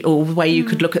couldn't eat, or the way you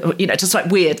could look at, just like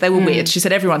weird. They were weird. She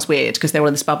said everyone's weird because they were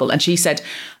in this bubble. And she said,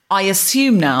 I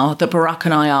assume now that Barack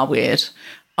and I are weird.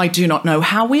 I do not know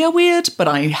how we are weird, but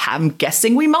I am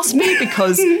guessing we must be,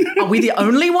 because are we the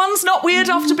only ones not weird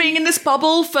after being in this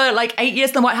bubble for like 8 years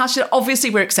in the White House? She said,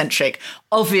 obviously we're eccentric.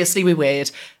 Obviously we're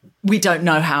weird. We don't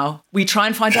know how. We try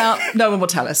and find out. No one will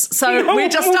tell us. So we're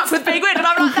just stuck with being weird. And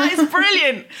I'm like, that is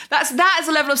brilliant. That is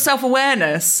a level of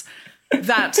self-awareness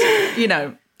that,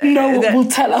 no one will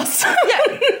tell us. Yeah,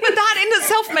 but that in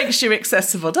itself makes you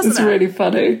accessible, doesn't it? It's really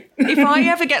funny. If I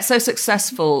ever get so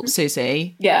successful,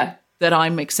 Susie, Yeah. that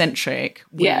I'm eccentric,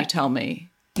 will Yeah. you tell me?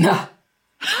 No.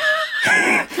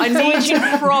 I need you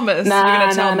to promise you're going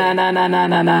to tell me.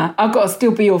 Nah. I've got to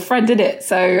still be your friend, innit?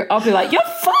 So I'll be like, you're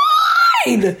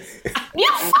fine.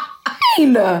 You're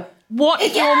fine. What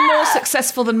if you're more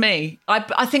successful than me?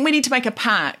 I think we need to make a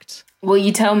pact. Will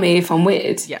you tell me if I'm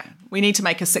weird? Yeah, we need to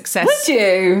make a success. Would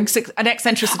you? An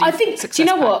eccentricity. I think, success do you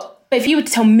know pact. what? But if you were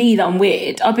to tell me that I'm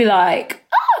weird, I'd be like,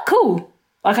 cool.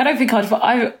 Like, I don't think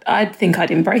I'd think I'd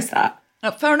embrace that.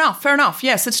 Oh, fair enough.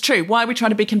 Yes, it's true. Why are we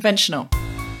trying to be conventional?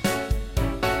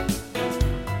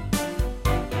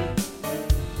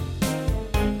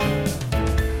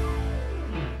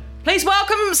 Please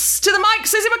welcome to the mic,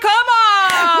 Susan Wokoma!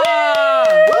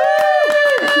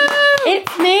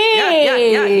 It's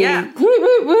me! Yeah. Whoop,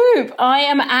 whoop, whoop. I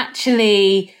am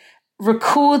actually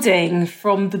recording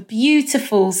from the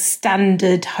beautiful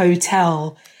Standard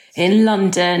Hotel in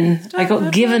London. I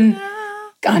got given...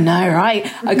 I know,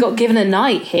 right? I got given a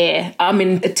night here. I'm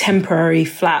in a temporary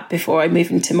flat before I move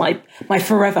into my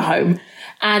forever home.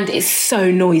 And it's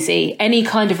so noisy. Any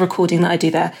kind of recording that I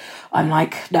do there, I'm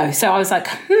like, no. So I was like,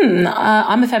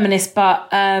 I'm a feminist, but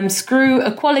screw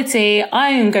equality. I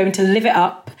am going to live it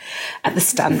up at the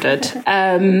Standard.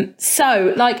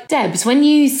 So, like, Debs, when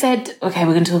you said, okay,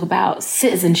 we're going to talk about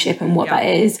citizenship and what that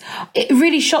is, it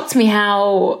really shocked me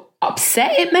how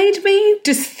upset it made me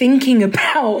just thinking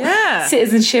about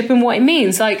citizenship and what it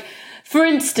means. Like, for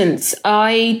instance,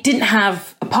 I didn't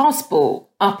have a passport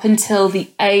up until the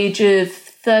age of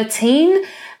 13,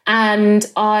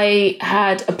 and I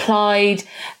had applied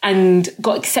and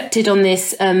got accepted on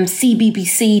this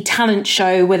CBBC talent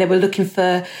show where they were looking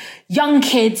for young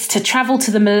kids to travel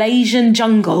to the Malaysian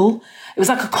jungle. It was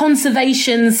like a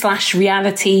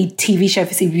conservation/reality TV show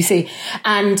for CBBC.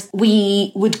 And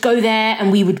we would go there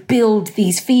and we would build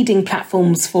these feeding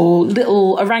platforms for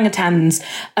little orangutans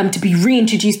to be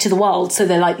reintroduced to the wild. So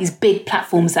they're like these big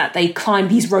platforms that they climb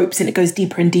these ropes and it goes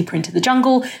deeper and deeper into the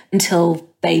jungle until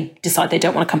they decide they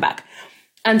don't want to come back.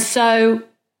 And so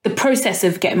the process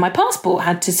of getting my passport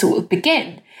had to sort of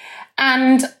begin.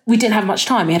 And we didn't have much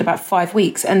time. We had about 5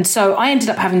 weeks. And so I ended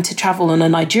up having to travel on a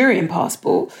Nigerian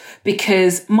passport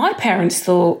because my parents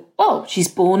thought, well, she's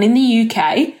born in the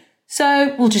UK,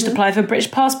 so we'll just apply for a British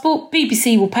passport.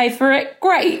 BBC will pay for it.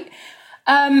 Great.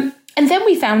 And then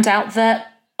we found out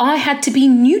that I had to be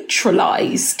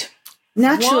neutralised.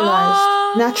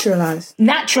 Naturalised, not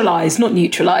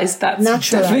neutralised. That's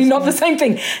definitely not the same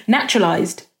thing.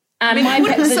 Naturalised. And it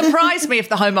wouldn't surprise me if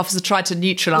the Home Office tried to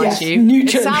neutralise you.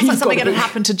 It sounds like something that had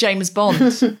happened to James Bond.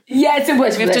 Yes, it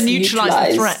was. We have to neutralise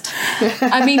the threat.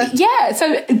 I mean,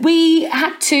 so we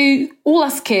had to, all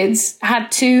us kids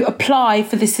had to apply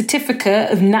for the certificate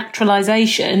of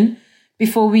naturalisation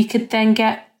before we could then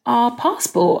get our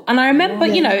passport. And I remember,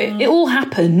 it all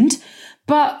happened,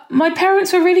 but my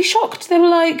parents were really shocked. They were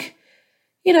like,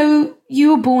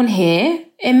 you were born here.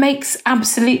 It makes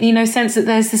absolutely no sense that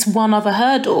there's this one other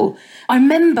hurdle. I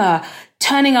remember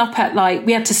turning up at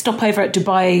we had to stop over at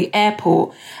Dubai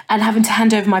airport and having to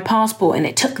hand over my passport. And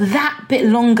it took that bit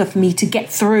longer for me to get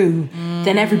through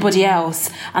than everybody else.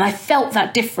 And I felt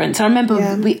that difference. And I remember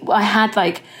I had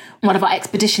one of our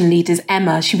expedition leaders,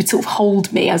 Emma, she would sort of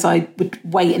hold me as I would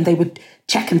wait, and they would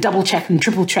check and double check and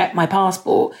triple check my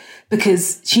passport,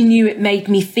 because she knew it made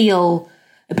me feel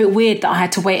a bit weird that I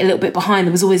had to wait a little bit behind.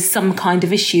 There was always some kind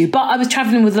of issue, but I was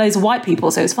traveling with loads of white people,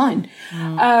 so it was fine.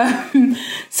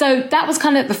 So that was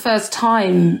kind of the first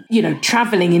time,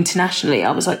 traveling internationally.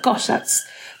 I was like, gosh, that's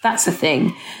a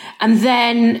thing. And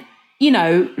then,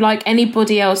 like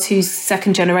anybody else who's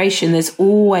second generation, there's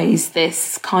always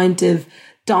this kind of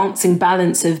dancing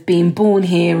balance of being born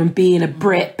here and being a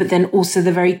Brit, but then also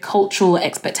the very cultural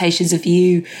expectations of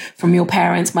you from your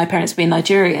parents, my parents being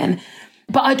Nigerian.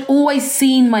 But I'd always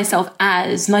seen myself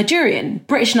as Nigerian,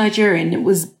 British Nigerian. It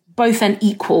was both and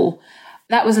equal.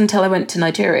 That was until I went to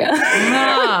Nigeria. And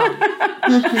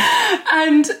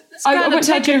I went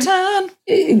to Nigeria.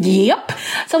 Yep.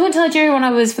 So I went to Nigeria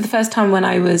for the first time when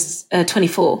I was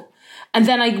 24. And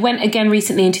then I went again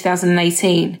recently in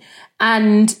 2018.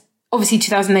 And obviously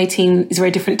 2018 is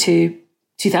very different to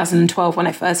 2012 when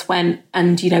I first went,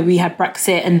 and, we had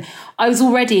Brexit, and I was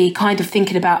already kind of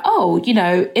thinking about,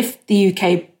 if the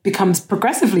UK becomes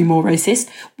progressively more racist,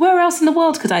 where else in the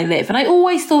world could I live? And I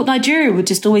always thought Nigeria would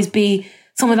just always be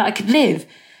somewhere that I could live.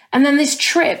 And then this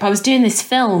trip, I was doing this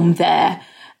film there,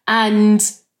 and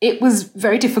it was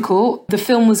very difficult. The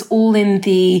film was all in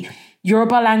the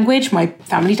Yoruba language. My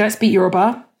family don't speak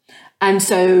Yoruba. And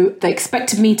so they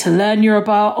expected me to learn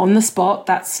Yoruba on the spot.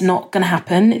 That's not going to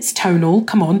happen. It's tonal.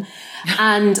 Come on.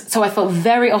 And so I felt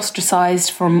very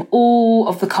ostracized from all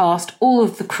of the cast, all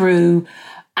of the crew.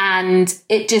 And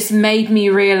it just made me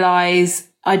realize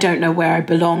I don't know where I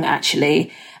belong,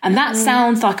 actually. And that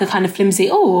sounds like a kind of flimsy,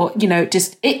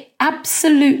 it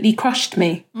absolutely crushed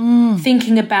me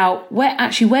thinking about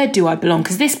where do I belong?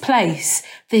 Because this place,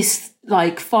 this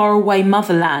faraway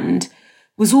motherland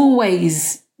was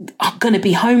always going to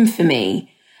be home for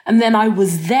me. And then I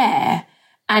was there,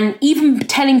 and even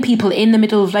telling people in the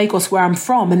middle of Lagos where I'm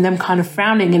from, and them kind of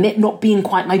frowning and it not being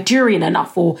quite Nigerian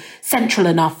enough or central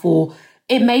enough, or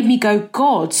it made me go,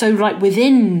 God, so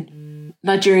within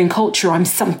Nigerian culture, I'm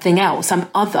something else, I'm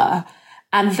other.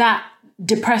 And that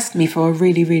depressed me for a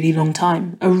really, really long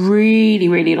time,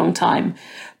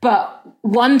 But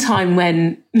one time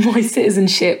when my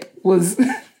citizenship was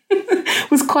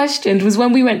questioned was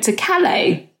when we went to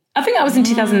Calais. I think that was in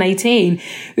 2018.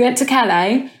 We went to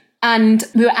Calais and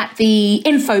we were at the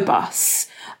info bus.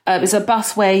 It was a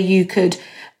bus where you could,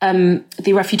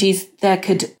 the refugees there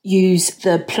could use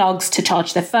the plugs to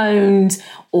charge their phones,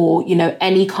 or,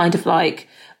 any kind of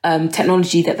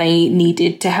technology that they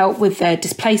needed to help with their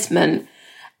displacement.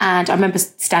 And I remember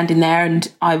standing there, and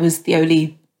I was the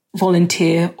only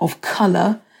volunteer of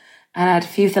colour. And I had a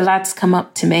few of the lads come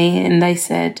up to me and they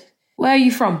said, "Where are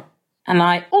you from?" And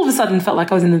I all of a sudden felt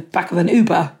like I was in the back of an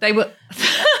Uber. They were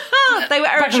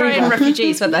Eritrean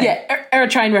refugees, weren't they? Yeah,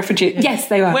 Eritrean refugees. Yes,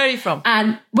 they were. Where are you from?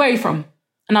 And where are you from?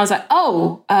 And I was like,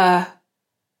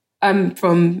 I'm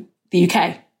from the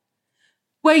UK.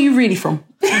 Where are you really from?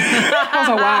 I was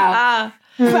like, wow.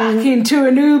 Back into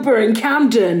an Uber in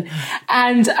Camden.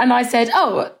 And I said,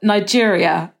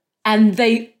 Nigeria. And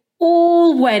they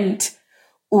all went,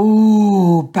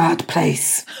 ooh, bad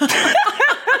place.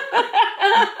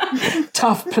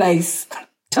 Tough place.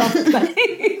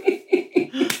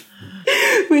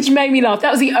 Which made me laugh.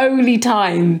 That was the only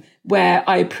time where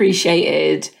I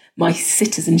appreciated my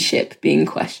citizenship being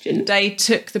questioned. They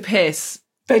took the piss.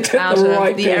 They took out the of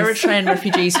right the piss. Eritrean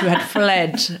refugees who had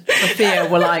fled for fear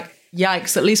were like,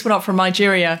 yikes, at least we're not from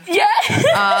Nigeria. Yeah.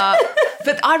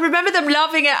 But I remember them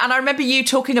loving it. And I remember you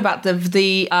talking about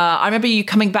I remember you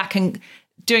coming back and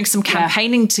doing some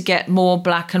campaigning to get more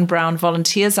Black and brown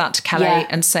volunteers out to Calais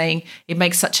and saying it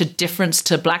makes such a difference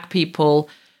to Black people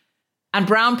and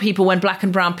brown people when Black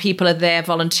and brown people are there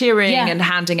volunteering and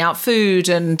handing out food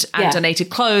and donated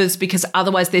clothes, because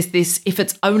otherwise there's this, if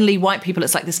it's only white people,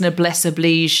 it's like this noblesse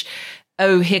oblige,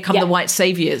 oh, here come the white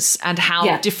saviors, and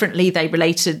how differently they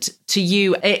related to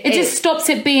you. It just stops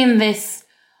it being this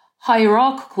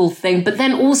hierarchical thing. But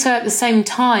then also at the same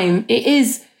time, it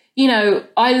is,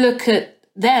 I look at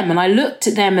them and I looked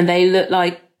at them and they look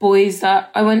like boys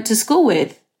that I went to school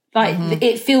with.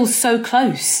 It feels so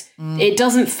close. It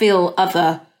doesn't feel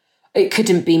other. It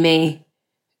couldn't be me.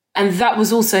 And that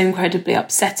was also incredibly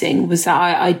upsetting, was that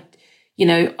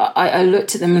I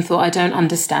looked at them and thought, I don't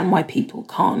understand why people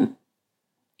can't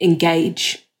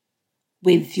engage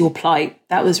with your plight.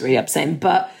 That was really upsetting.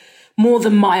 But more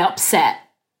than my upset,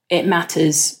 it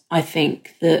matters, I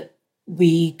think, that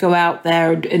we go out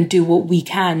there and do what we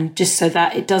can just so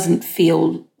that it doesn't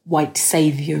feel white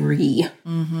saviour-y.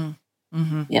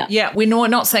 Yeah, we're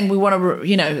not saying we want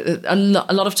to, a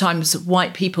lot of times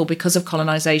white people, because of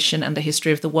colonization and the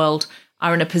history of the world,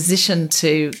 are in a position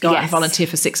to go out and volunteer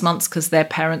for 6 months because their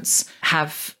parents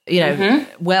have,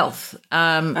 wealth.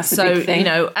 That's a big thing.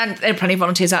 And there are plenty of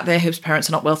volunteers out there whose parents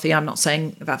are not wealthy. I'm not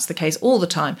saying that's the case all the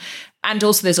time. And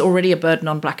also there's already a burden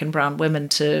on black and brown women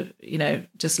to,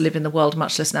 just live in the world,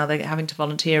 much less now they're having to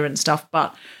volunteer and stuff.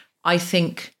 But I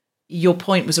think your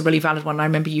point was a really valid one. I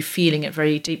remember you feeling it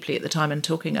very deeply at the time and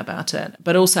talking about it,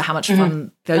 but also how much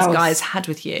fun those guys had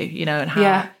with you, and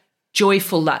how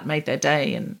joyful that made their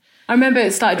day. And I remember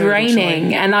it started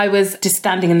raining and I was just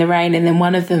standing in the rain, and then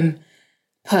one of them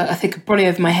put, I think, a brolly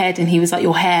over my head, and he was like,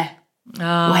 your hair.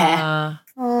 Your hair.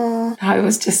 I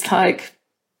was just like,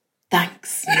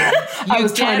 thanks. I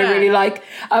was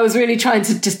really trying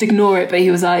to just ignore it, but he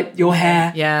was like, your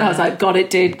hair. Yeah. I was like, got it,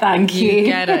 dude. Thank you. You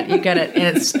get it.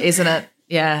 And isn't it?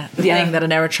 Yeah. The thing that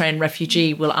an Eritrean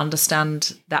refugee will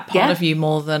understand that part of you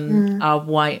more than a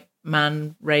white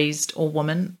man raised or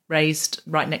woman raised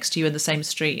right next to you in the same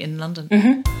street in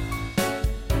London.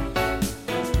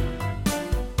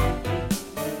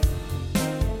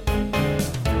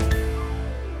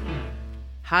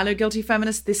 Hello, Guilty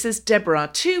Feminists. This is Deborah.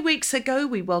 2 weeks ago,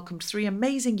 we welcomed 3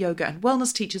 amazing yoga and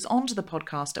wellness teachers onto the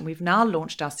podcast, and we've now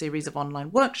launched our series of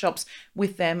online workshops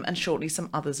with them and shortly some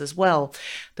others as well.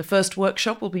 The first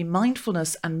workshop will be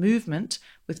Mindfulness and Movement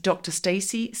with Dr.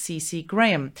 Stacey C.C.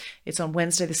 Graham. It's on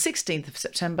Wednesday, the 16th of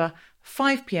September,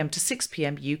 5 p.m. to 6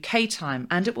 p.m. UK time,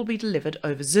 and it will be delivered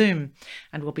over Zoom.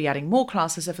 And we'll be adding more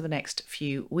classes over the next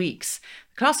few weeks.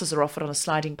 The classes are offered on a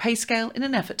sliding pay scale in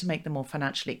an effort to make them more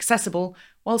financially accessible,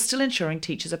 while still ensuring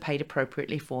teachers are paid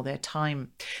appropriately for their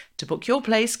time. To book your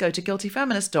place, go to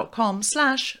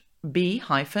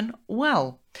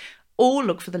guiltyfeminist.com/be-well, or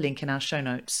look for the link in our show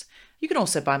notes. You can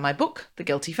also buy my book, The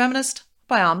Guilty Feminist,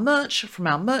 buy our merch from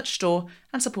our merch store,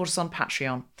 and support us on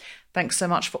Patreon. Thanks so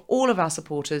much for all of our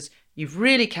supporters. You've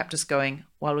really kept us going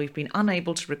while we've been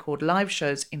unable to record live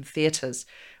shows in theatres.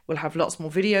 We'll have lots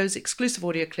more videos, exclusive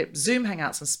audio clips, Zoom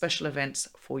hangouts and special events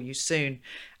for you soon.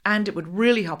 And it would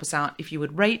really help us out if you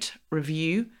would rate,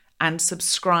 review and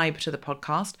subscribe to the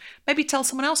podcast. Maybe tell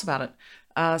someone else about it.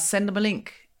 Send them a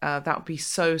link. That would be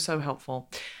so, so helpful.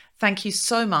 Thank you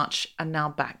so much. And now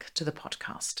back to the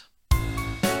podcast.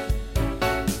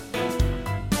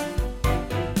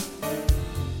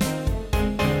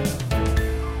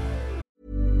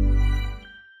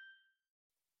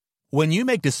 When you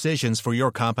make decisions for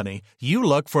your company, you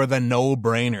look for the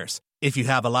no-brainers. If you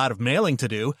have a lot of mailing to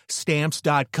do,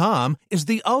 Stamps.com is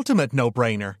the ultimate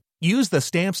no-brainer. Use the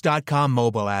Stamps.com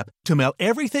mobile app to mail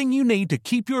everything you need to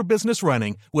keep your business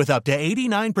running with up to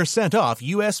 89% off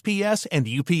USPS and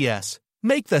UPS.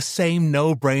 Make the same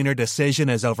no-brainer decision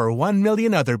as over 1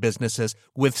 million other businesses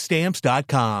with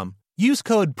Stamps.com. Use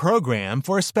code PROGRAM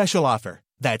for a special offer.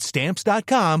 That's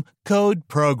Stamps.com, code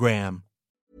PROGRAM.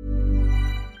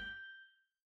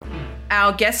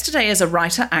 Our guest today is a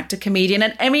writer, actor, comedian,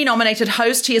 and Emmy-nominated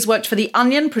host. He has worked for The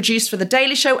Onion, produced for The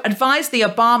Daily Show, advised the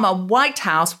Obama White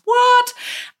House,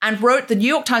 and wrote the New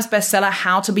York Times bestseller,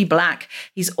 How to Be Black.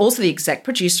 He's also the exec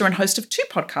producer and host of 2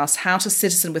 podcasts, How to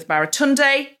Citizen with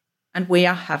Baratunde, and We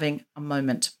Are Having a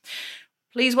Moment.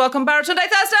 Please welcome Baratunde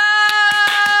Thurston!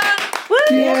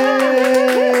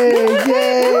 Yay!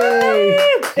 Yay!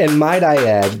 And might I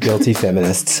add, Guilty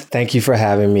Feminists, thank you for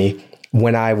having me.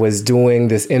 When I was doing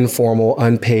this informal,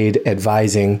 unpaid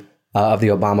advising of the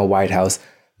Obama White House,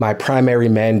 my primary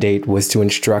mandate was to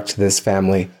instruct this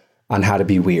family on how to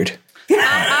be weird. So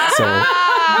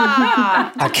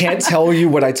I can't tell you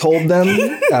what I told them,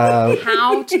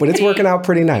 but it's working out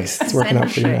pretty nice. It's working out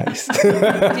pretty nice.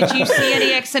 Did you see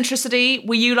any eccentricity?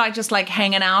 Were you just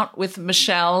hanging out with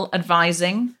Michelle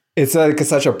advising? It's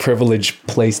such a privileged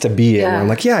place to be in. I'm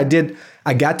like, I did.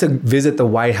 I got to visit the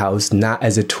White House, not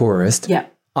as a tourist,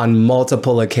 on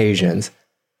multiple occasions.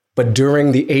 But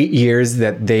during the 8 years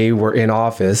that they were in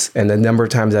office and the number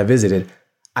of times I visited,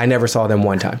 I never saw them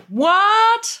one time.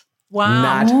 What? Wow.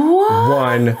 Not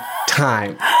one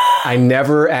time. I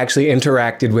never actually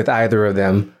interacted with either of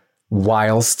them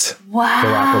whilst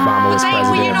Barack Obama was president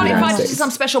of the United States. Were you not invited to some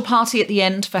special party at the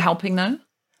end for helping, though?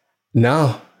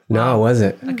 No, I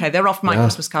wasn't. Okay, they're off my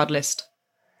Christmas card list.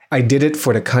 I did it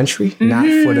for the country, not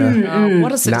for the...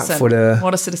 what a citizen. Not for the...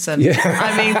 What a citizen. Yeah.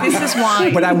 I mean, this is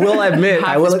why... But I will admit,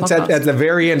 at the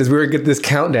very end, as we were getting this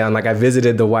countdown, I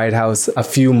visited the White House a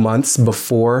few months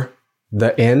before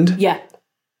the end. Yeah.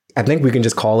 I think we can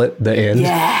just call it the end.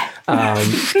 Yeah.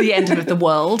 The end of the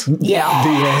world. Yeah.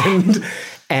 The end.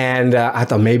 And I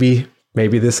thought maybe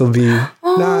maybe this will be,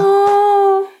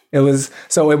 nah. It was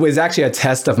actually a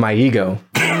test of my ego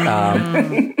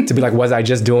to be like, was I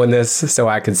just doing this so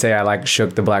I could say I like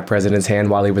shook the black president's hand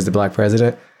while he was the black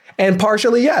president? And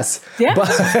partially, yes. Yeah.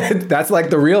 But that's like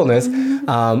the realness.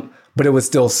 But it was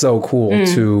still so cool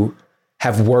to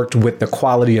have worked with the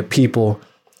quality of people.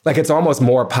 Like, it's almost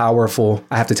more powerful.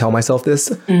 I have to tell myself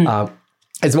this.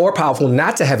 It's more powerful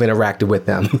not to have interacted with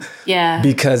them. Yeah.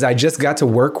 Because I just got to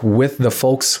work with the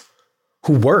folks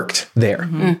who worked there,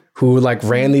 who like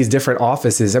ran these different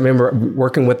offices. I remember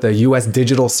working with the U.S.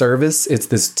 Digital Service. It's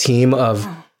this team of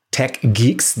tech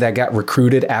geeks that got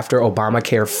recruited after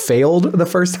Obamacare failed the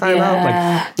first time out.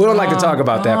 Like, we don't like to talk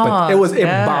about that, but it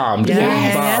bombed. It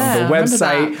bombed. The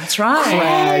website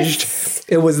crashed.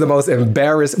 It was the most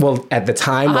embarrassing, well, at the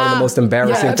time, one of the most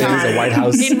embarrassing things the White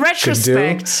House in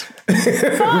retrospect,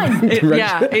 fine.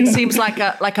 It seems like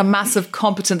a massive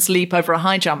competence leap over a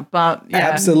high jump, but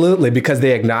absolutely, because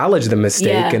they acknowledged the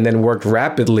mistake and then worked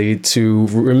rapidly to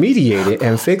remediate it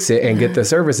and fix it and get the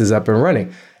services up and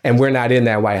running. And we're not in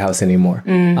that White House anymore.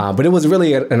 But it was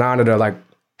really an honor to like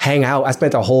hang out. I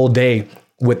spent a whole day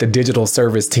with the digital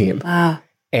service team. Wow.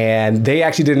 And they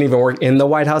actually didn't even work in the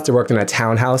White House. They worked in a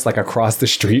townhouse like across the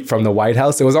street from the White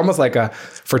House. It was almost like a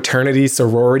fraternity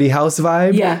sorority house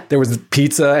vibe. Yeah. There was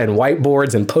pizza and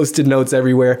whiteboards and Post-it notes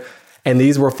everywhere. And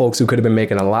these were folks who could have been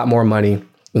making a lot more money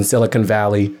in Silicon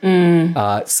Valley,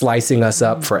 slicing us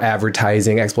up for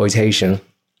advertising exploitation.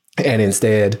 And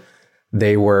instead,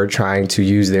 they were trying to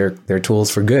use their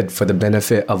tools for good, for the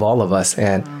benefit of all of us.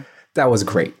 And that was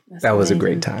great. That was a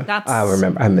great time. I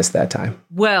remember. I missed that time.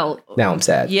 Well, now I'm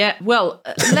sad. Yeah. Well,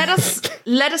 let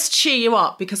us cheer you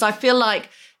up, because I feel like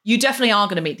you definitely are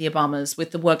going to meet the Obamas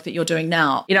with the work that you're doing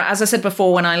now. You know, as I said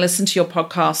before, when I listen to your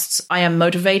podcasts, I am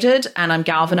motivated and I'm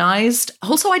galvanized.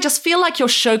 Also, I just feel like you're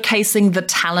showcasing the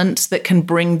talent that can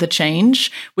bring the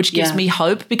change, which gives me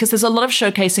hope, because there's a lot of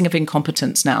showcasing of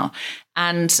incompetence now.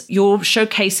 And you're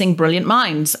showcasing brilliant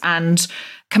minds and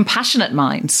compassionate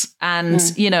minds. And,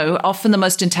 you know, often the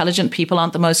most intelligent people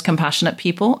aren't the most compassionate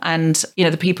people. And, you know,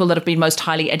 the people that have been most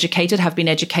highly educated have been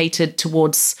educated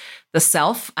towards the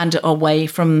self and away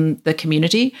from the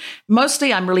community.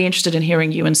 Mostly, I'm really interested in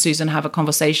hearing you and Susan have a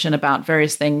conversation about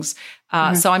various things.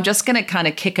 So I'm just going to kind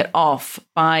of kick it off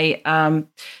by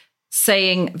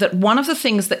saying that one of the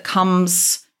things that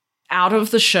comes out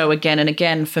of the show again and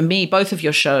again, for me, both of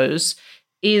your shows,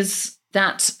 is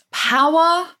that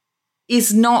power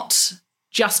is not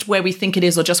just where we think it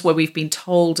is or just where we've been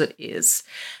told it is.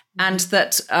 And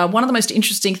that one of the most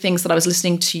interesting things that I was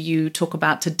listening to you talk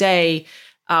about today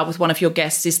with one of your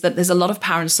guests is that there's a lot of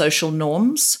power in social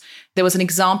norms. There was an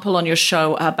example on your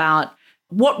show about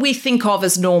what we think of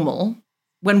as normal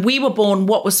when we were born,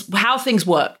 how things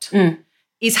worked,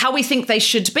 is how we think they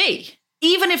should be.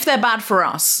 Even if they're bad for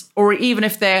us, or even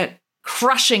if they're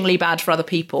crushingly bad for other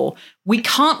people, we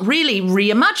can't really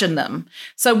reimagine them.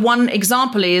 So one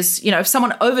example is, you know, if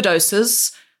someone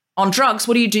overdoses on drugs,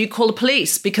 what do? You call the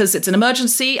police because it's an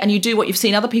emergency, and you do what you've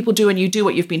seen other people do, and you do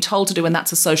what you've been told to do, and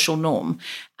that's a social norm.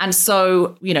 And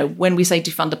so, you know, when we say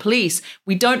defund the police,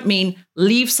 we don't mean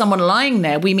leave someone lying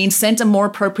there. We mean send a more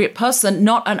appropriate person,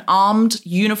 not an armed,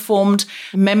 uniformed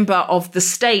member of the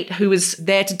state who is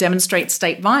there to demonstrate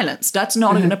state violence. That's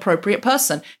not an appropriate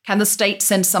person. Can the state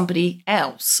send somebody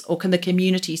else, or can the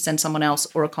community send someone else,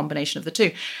 or a combination of the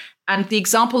two? And the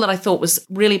example that I thought was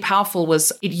really powerful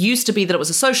was, it used to be that it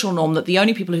was a social norm that the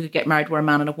only people who could get married were a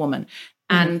man and a woman.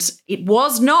 And it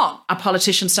was not a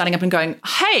politician standing up and going,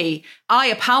 hey, I,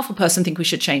 a powerful person, think we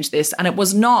should change this. And it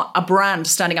was not a brand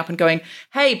standing up and going,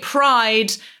 hey,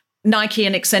 Pride, Nike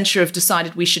and Accenture have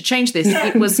decided we should change this.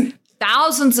 It was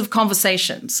thousands of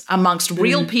conversations amongst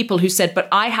real people who said, but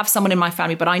I have someone in my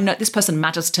family, but I know this person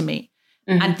matters to me.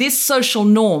 And this social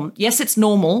norm, yes, it's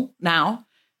normal now,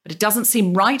 but it doesn't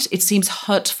seem right. It seems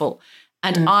hurtful.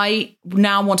 And I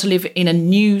now want to live in a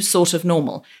new sort of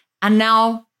normal. And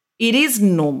now it is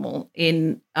normal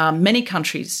in many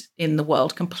countries in the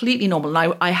world, completely normal.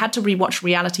 And I had to rewatch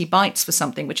Reality Bites for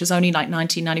something, which is only like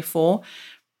 1994.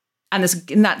 And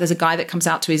there's a guy that comes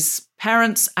out to his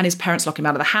parents, and his parents lock him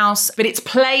out of the house. But it's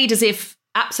played as if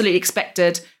absolutely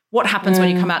expected. What happens when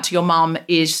you come out to your mum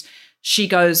is she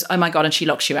goes, oh my God, and she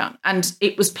locks you out. And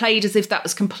it was played as if that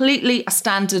was completely a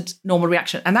standard normal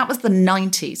reaction. And that was the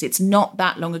 90s. It's not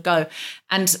that long ago.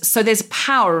 And so there's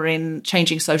power in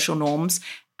changing social norms.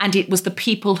 And it was the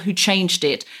people who changed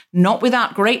it, not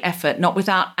without great effort, not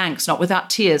without angst, not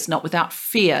without tears, not without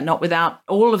fear, not without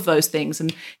all of those things.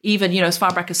 And even, you know, as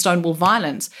far back as Stonewall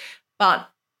violence, but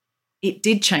it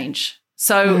did change.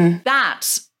 So that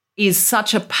is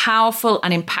such a powerful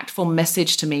and impactful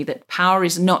message to me, that power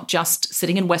is not just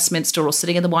sitting in Westminster or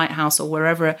sitting in the White House or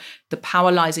wherever. The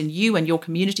power lies in you and your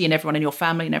community and everyone in your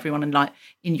family and everyone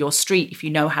in your street if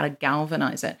you know how to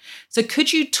galvanize it. So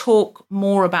could you talk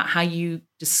more about how you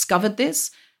discovered this,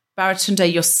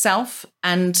 Baratunde, yourself,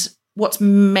 and what's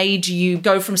made you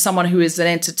go from someone who is an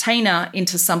entertainer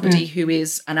into somebody who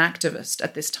is an activist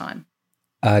at this time?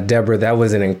 Deborah, that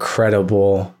was an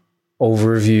incredible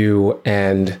overview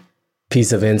and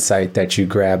piece of insight that you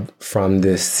grabbed from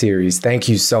this series. Thank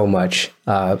you so much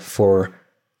for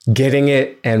getting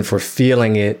it and for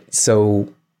feeling it so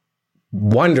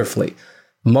wonderfully.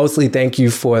 Mostly thank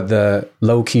you for the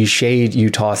low-key shade you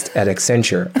tossed at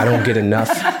Accenture. I don't get enough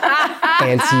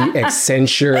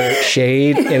anti-Accenture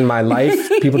shade in my life.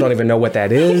 People don't even know what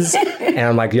that is. And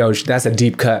I'm like, yo, that's a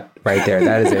deep cut right there.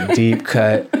 That is a deep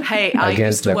cut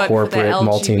against the corporate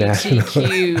multinational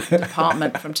LGBTQ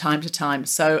department from time to time.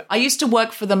 So I used to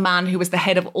work for the man who was the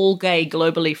head of all gay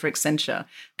globally for Accenture.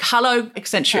 Hello,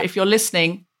 Accenture, if you're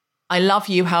listening, I love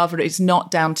you. However, it's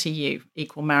not down to you.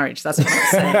 Equal marriage. That's what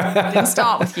I'm saying. It didn't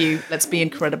start with you. Let's be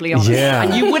incredibly honest. Yeah.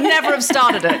 And you would never have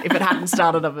started it if it hadn't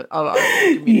started of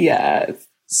community. Yes.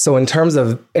 So in terms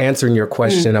of answering your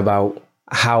question about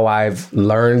how I've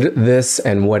learned this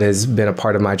and what has been a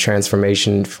part of my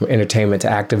transformation from entertainment to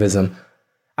activism,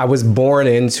 I was born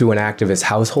into an activist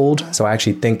household. So I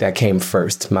actually think that came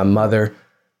first. My mother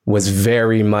was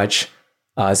very much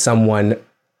someone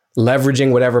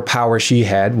leveraging whatever power she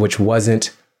had, which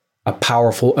wasn't a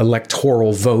powerful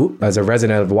electoral vote. As a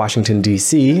resident of Washington,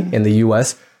 D.C. in the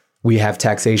U.S., we have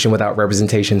taxation without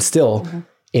representation still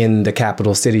in the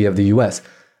capital city of the U.S.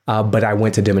 But I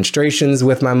went to demonstrations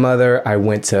with my mother. I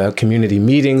went to community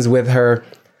meetings with her.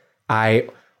 I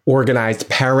organized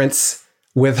parents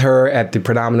with her at the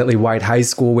predominantly white high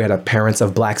school. We had a Parents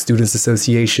of Black Students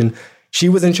Association. She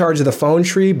was in charge of the phone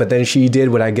tree, but then she did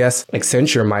what I guess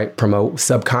Accenture might promote,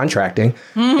 subcontracting.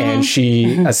 And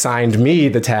she assigned me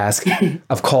the task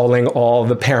of calling all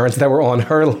the parents that were on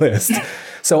her list.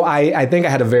 So I think I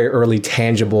had a very early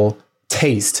tangible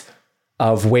taste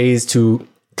of ways to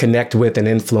connect with and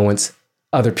influence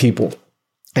other people.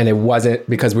 And it wasn't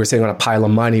because we were sitting on a pile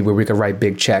of money where we could write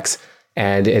big checks.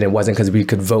 And it wasn't because we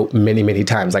could vote many, many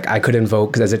times. Like I couldn't vote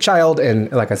because as a child, and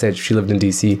like I said, she lived in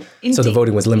D.C., so the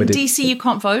voting was limited. In D.C., you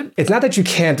can't vote? It's not that you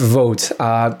can't vote.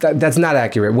 That's not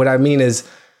accurate. What I mean is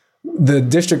the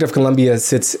District of Columbia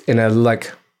sits in a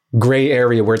gray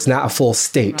area where it's not a full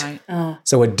state. Right.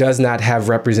 So it does not have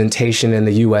representation in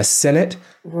the U.S. Senate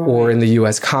or in the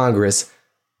U.S. Congress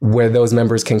where those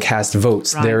members can cast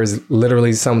votes. Right. There is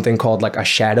literally something called a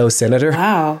shadow senator.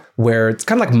 Wow. Where it's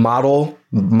kind of like model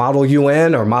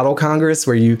UN or model Congress,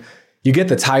 where you get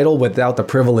the title without the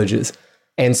privileges.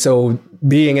 And so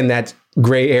being in that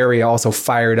gray area also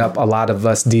fired up a lot of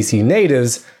us DC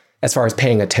natives as far as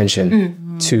paying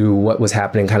attention to what was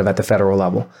happening kind of at the federal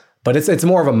level. But it's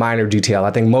more of a minor detail.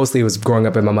 I think mostly it was growing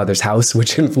up in my mother's house,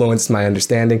 which influenced my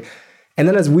understanding. And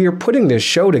then as we were putting this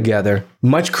show together,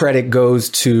 much credit goes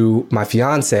to my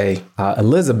fiance,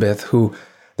 Elizabeth, who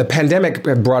the pandemic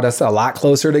brought us a lot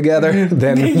closer together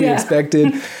than we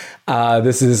expected.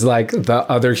 This is like the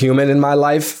other human in my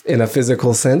life in a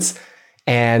physical sense.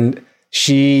 And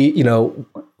she,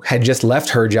 had just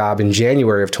left her job in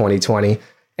January of 2020.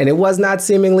 And it was not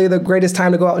seemingly the greatest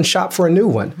time to go out and shop for a new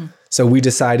one. So we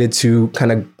decided to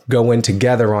kind of go in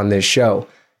together on this show.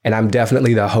 And I'm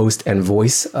definitely the host and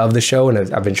voice of the show.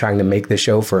 And I've been trying to make this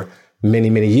show for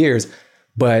many, many years.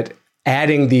 But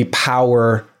adding the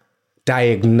power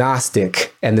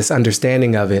diagnostic and this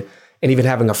understanding of it, and even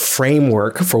having a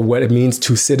framework for what it means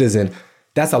to citizen,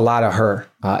 that's a lot of her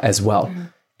as well.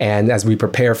 And as we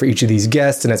prepare for each of these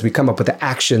guests and as we come up with the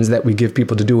actions that we give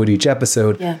people to do with each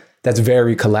episode, that's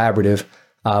very collaborative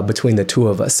between the two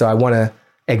of us. So I want to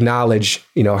acknowledge,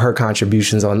 her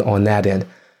contributions on that end.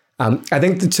 I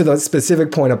think to the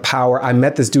specific point of power, I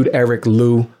met this dude, Eric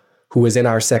Liu, who was in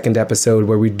our second episode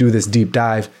where we do this deep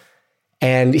dive.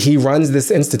 And he runs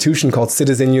this institution called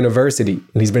Citizen University.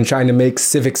 And he's been trying to make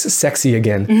civics sexy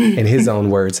again, in his own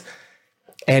words.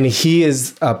 And he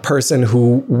is a person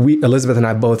who Elizabeth and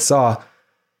I both saw,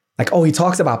 he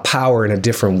talks about power in a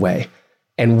different way.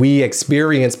 And we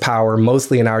experience power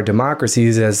mostly in our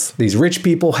democracies as these rich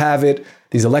people have it,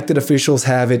 these elected officials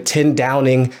have it, Tim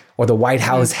Downing or the White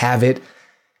House have it,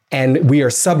 and we are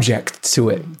subject to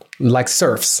it like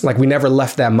serfs. We never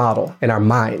left that model in our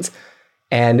minds.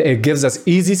 And it gives us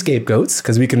easy scapegoats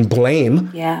because we can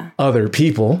blame other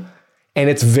people, and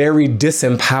it's very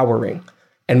disempowering.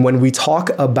 And when we talk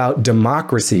about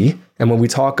democracy and when we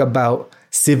talk about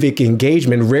civic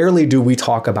engagement, rarely do we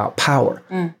talk about power.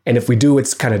 And if we do,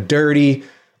 it's kind of dirty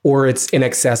or it's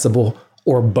inaccessible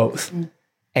or both.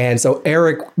 And so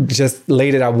Eric just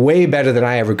laid it out way better than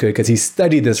I ever could because he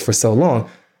studied this for so long.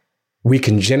 We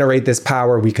can generate this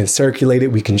power, we can circulate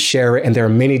it, we can share it, and there are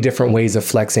many different ways of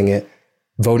flexing it.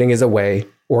 Voting is a way,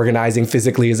 organizing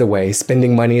physically is a way,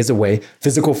 spending money is a way,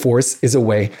 physical force is a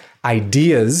way,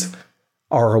 ideas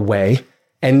are a way,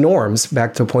 and norms,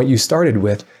 back to a point you started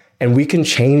with, and we can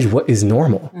change what is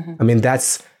normal. I mean,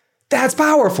 that's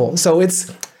powerful. So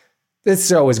this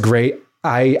show is great.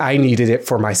 I needed it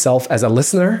for myself as a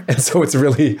listener, and so it's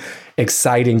really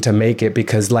exciting to make it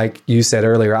because, like you said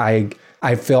earlier,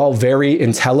 I felt very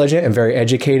intelligent and very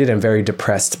educated and very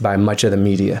depressed by much of the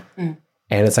media.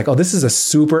 And it's like, oh, this is a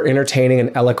super entertaining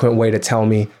and eloquent way to tell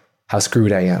me how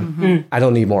screwed I am. I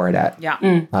don't need more of that.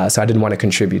 So I didn't want to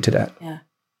contribute to that.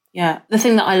 Yeah. The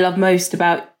thing that I love most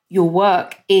about your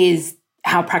work is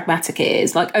how pragmatic it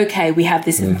is. Like, okay, we have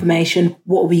this information.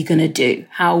 What are we going to do?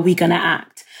 How are we going to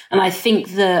act? And I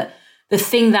think that the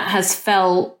thing that has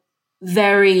felt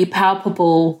very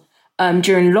palpable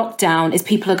during lockdown is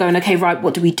people are going, okay, right,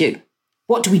 what do we do?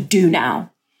 What do we do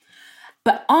now?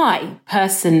 But I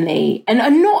personally, and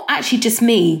not actually just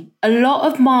me, a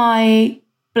lot of my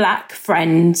Black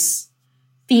friends,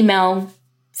 female,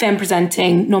 femme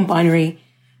presenting, non-binary,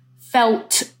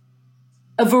 felt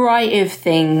a variety of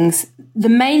things. The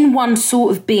main one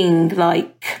sort of being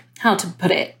like, how to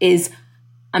put it, is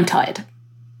I'm tired.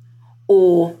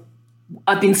 Or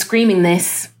I've been screaming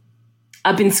this.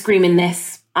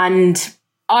 And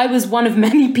I was one of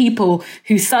many people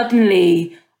who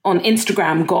suddenly on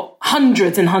Instagram got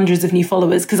hundreds and hundreds of new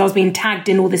followers because I was being tagged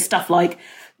in all this stuff like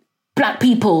Black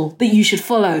people that you should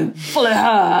follow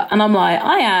her. And I'm like,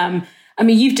 I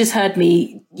mean, you've just heard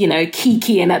me,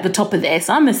 keying at the top of this.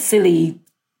 I'm a silly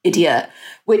idiot,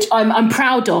 which I'm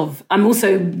proud of. I'm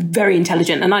also very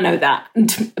intelligent and I know that.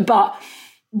 But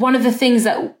one of the things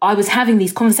that I was having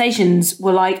these conversations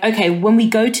were like, okay, when we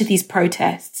go to these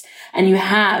protests and you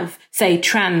have, say,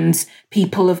 trans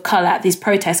people of color at these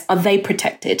protests, are they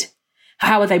protected?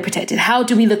 How are they protected? How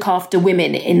do we look after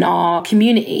women in our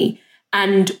community?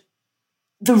 And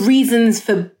the reasons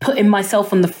for putting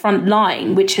myself on the front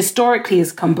line, which historically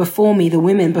has come before me, the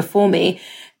women before me,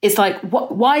 is like,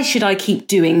 why should I keep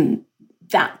doing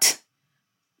that?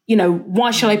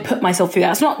 Why should I put myself through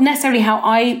that? It's not necessarily how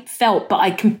I felt, but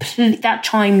that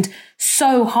chimed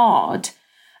so hard.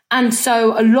 And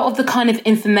so a lot of the kind of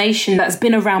information that's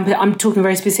been around, but I'm talking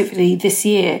very specifically this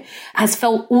year, has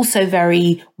felt also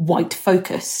very white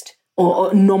focused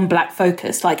or non-Black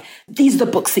focused. Like, these are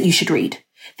the books that you should read.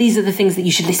 These are the things that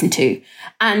you should listen to.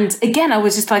 And again, I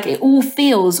was just like, it all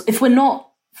feels, if we're not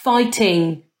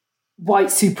fighting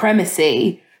white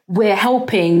supremacy, we're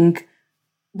helping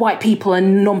white people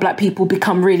and non-Black people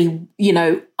become really,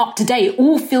 up to date. It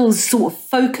all feels sort of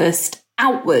focused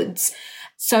outwards.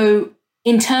 So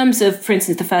in terms of, for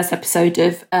instance, the first episode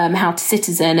of How to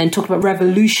Citizen and talk about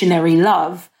revolutionary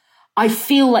love, I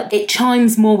feel like it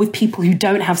chimes more with people who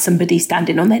don't have somebody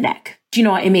standing on their neck. Do you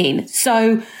know what I mean?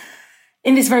 So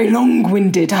in this very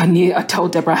long-winded, I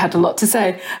told Deborah I had a lot to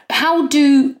say. How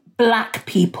do Black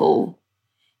people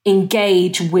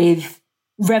engage with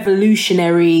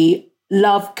revolutionary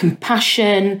love,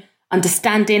 compassion,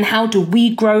 understanding? How do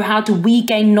we grow? How do we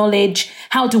gain knowledge?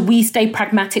 How do we stay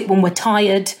pragmatic when we're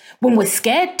tired, when we're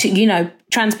scared to,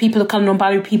 trans people of color,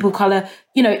 non-binary people of color?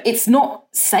 It's not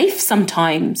safe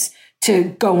sometimes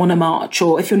to go on a march,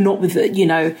 or if you're not with,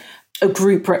 a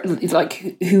group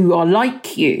like who are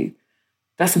like you.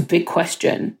 That's a big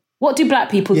question. What do Black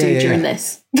people do during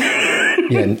this?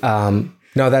 Thank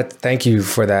you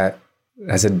for that.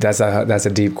 That's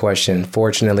a deep question.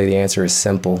 Fortunately, the answer is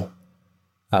simple.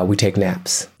 We take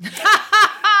naps.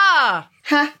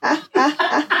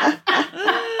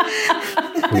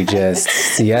 We just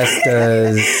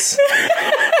siestas.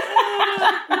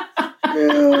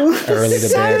 Early to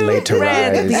bed, late to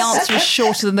rise. The answer is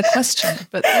shorter than the question,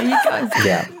 but there you go.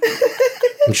 Yeah.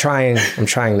 I'm trying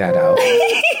that out.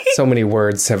 So many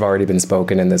words have already been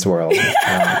spoken in this world.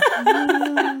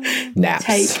 Naps.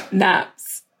 Take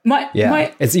naps.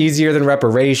 It's easier than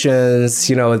reparations.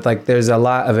 There's a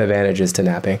lot of advantages to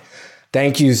napping.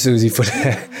 Thank you, Susie, for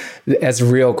that. That's a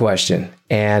real question.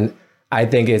 And I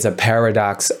think it's a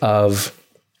paradox of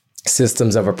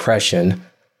systems of oppression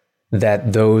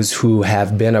that those who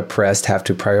have been oppressed have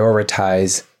to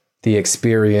prioritize the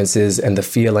experiences and the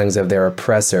feelings of their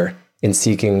oppressor in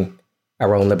seeking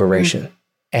our own liberation.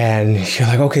 And you're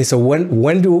like, okay, so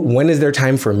when is there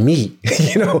time for me?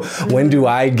 When do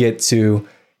I get to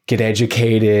get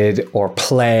educated or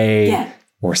play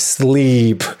or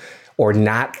sleep or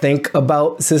not think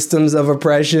about systems of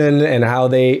oppression and how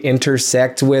they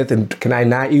intersect with, and can I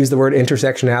not use the word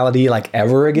intersectionality like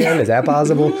ever again? Is that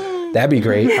possible? That'd be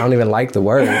great. I don't even like the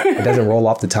word. It doesn't roll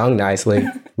off the tongue nicely.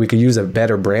 We could use a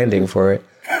better branding for it.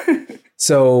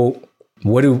 So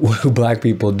what do Black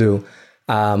people do?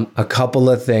 A couple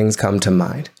of things come to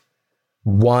mind.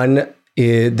 One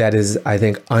that is, I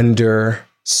think,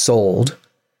 undersold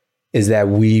is that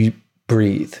we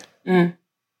breathe.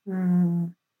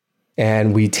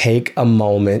 And we take a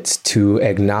moment to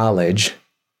acknowledge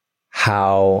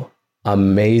how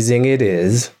amazing it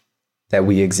is that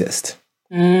we exist.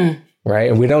 Right?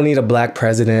 And we don't need a Black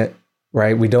president,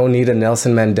 right? We don't need a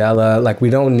Nelson Mandela. Like, we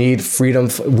don't need freedom.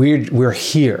 We're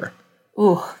here.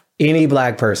 Ooh. Any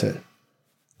Black person,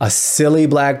 a silly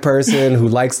Black person who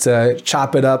likes to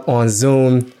chop it up on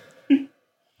Zoom,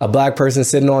 a Black person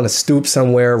sitting on a stoop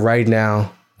somewhere right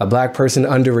now, a Black person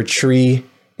under a tree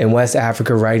in West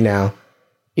Africa right now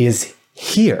is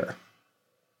here.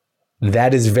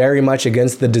 That is very much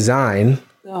against the design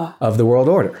of the world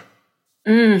order.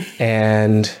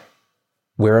 And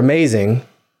we're amazing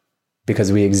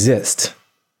because we exist.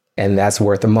 And that's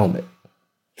worth a moment.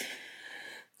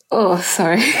 Oh,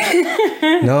 sorry.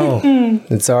 No,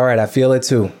 it's all right. I feel it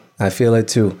too.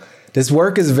 This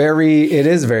work is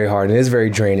very hard. And it is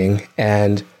very draining.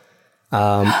 And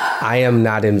I am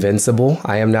not invincible.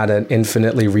 I am not an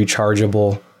infinitely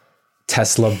rechargeable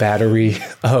Tesla battery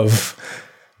of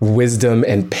wisdom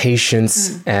and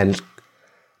patience and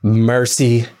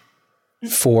mercy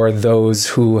for those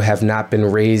who have not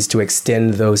been raised to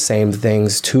extend those same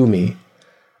things to me.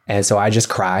 And so I just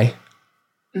cry.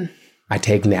 I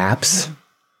take naps.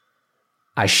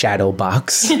 I shadow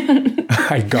box.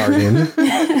 I garden.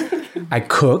 I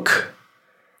cook.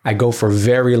 I go for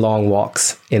very long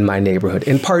walks in my neighborhood,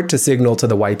 in part to signal to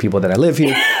the white people that I live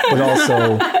here, but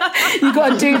also... You got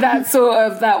to do that sort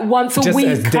of, that once a week.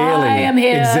 Just daily. Hi, I'm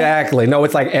here. Exactly. No,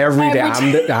 it's like every day.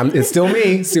 It's still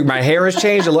me. So my hair has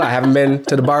changed a little. I haven't been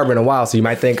to the barber in a while, so you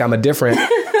might think I'm a different.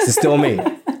 It's still me.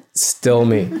 Still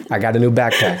me. I got a new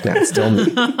backpack now. It's still me.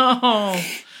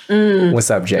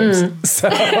 What's up, James?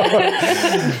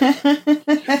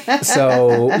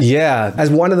 So yeah, as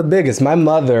one of the biggest, my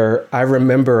mother, I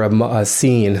remember a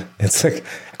scene. It's like,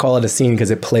 I call it a scene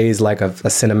because it plays like a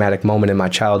cinematic moment in my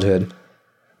childhood.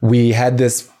 We had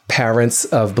this parents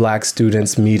of Black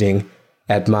students meeting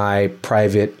at my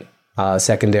private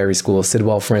secondary school,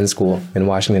 Sidwell Friends School in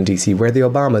Washington, D.C., where the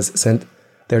Obamas sent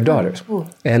their daughters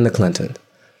and the Clintons.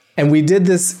 And we did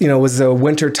this, it was a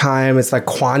winter time. It's like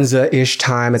Kwanzaa-ish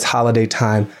time. It's holiday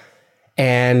time.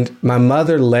 And my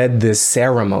mother led this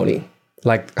ceremony,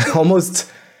 like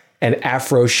almost an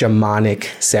Afro-shamanic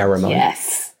ceremony.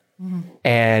 Yes.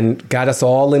 And got us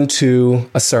all into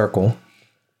a circle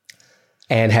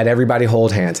and had everybody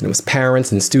hold hands. And it was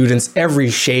parents and students, every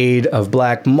shade of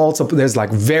Black, multiple. There's like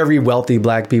very wealthy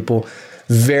Black people,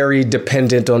 very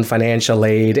dependent on financial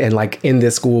aid and like in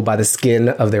this school by the skin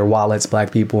of their wallets,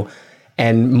 Black people,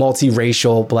 and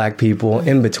multiracial Black people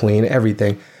in between,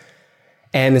 everything.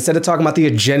 And instead of talking about the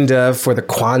agenda for the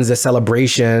Kwanzaa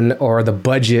celebration or the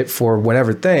budget for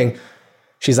whatever thing,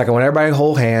 she's like, I want everybody to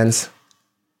hold hands,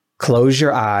 close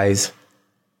your eyes,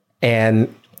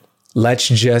 and let's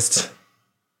just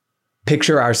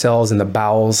picture ourselves in the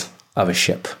bowels of a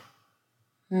ship.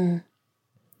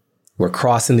 We're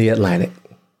crossing the Atlantic.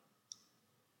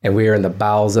 And we are in the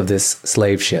bowels of this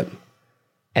slave ship.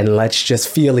 And let's just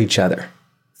feel each other.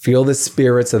 Feel the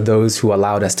spirits of those who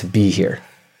allowed us to be here.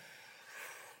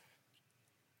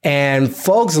 And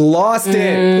folks lost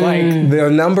it. Like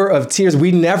the number of tears.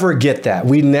 We never get that.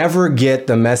 We never get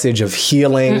the message of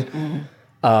healing,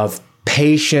 of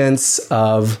patience,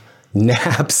 of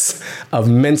naps, of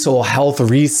mental health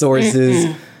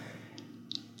resources.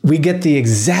 We get the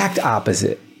exact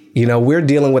opposite. We're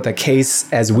dealing with a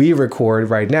case as we record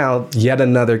right now, yet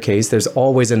another case. There's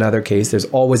always another case. There's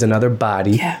always another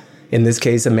body. Yeah. In this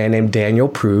case, a man named Daniel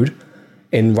Prude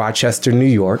in Rochester, New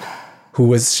York, who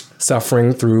was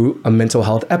suffering through a mental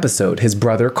health episode. His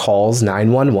brother calls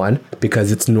 911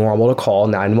 because it's normal to call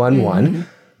 911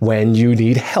 when you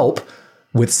need help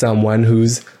with someone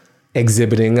who's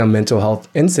exhibiting a mental health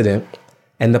incident.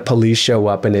 And the police show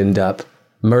up and end up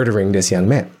murdering this young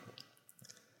man.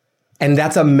 And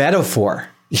that's a metaphor,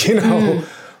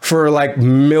 for like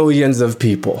millions of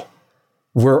people.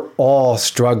 We're all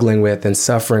struggling with and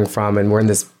suffering from, and we're in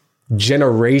this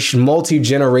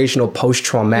multi-generational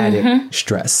post-traumatic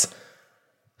stress.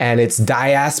 And it's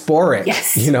diasporic.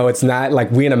 Yes. It's not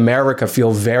like we in America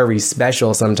feel very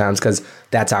special sometimes because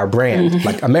that's our brand,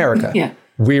 like America. Yeah.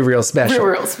 We're real special.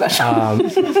 We're real special.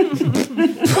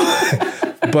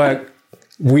 But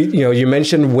You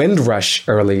mentioned Windrush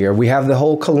earlier. We have the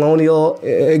whole colonial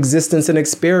existence and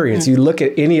experience. You look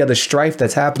at any of the strife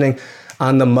that's happening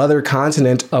on the mother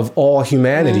continent of all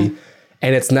humanity,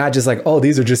 and it's not just like, oh,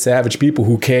 these are just savage people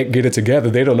who can't get it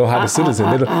together. They don't know how to citizen.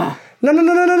 No.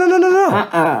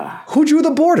 Who drew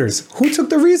the borders? Who took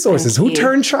the resources? Who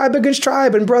turned tribe against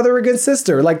tribe and brother against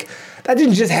sister? Like, that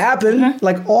didn't just happen.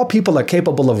 Like, all people are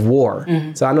capable of war.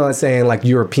 So I'm not saying like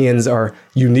Europeans are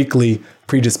uniquely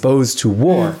predisposed to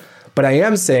war, but I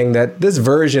am saying that this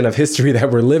version of history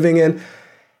that we're living in,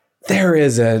 there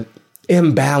is an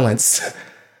imbalance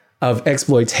of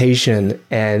exploitation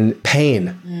and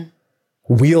pain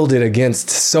wielded against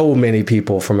so many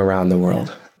people from around the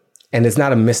world. And it's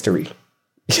not a mystery.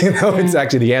 It's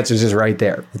actually, the answer is just right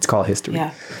there. It's called history.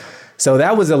 Yeah. So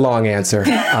that was a long answer.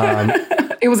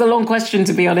 It was a long question,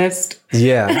 to be honest.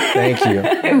 Yeah, thank you.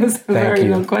 It was a very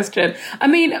long question. I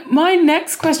mean, my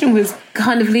next question was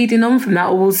kind of leading on from that,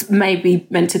 or was maybe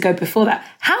meant to go before that.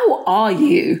 How are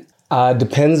you?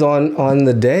 Depends on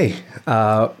the day.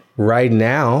 Right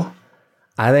now,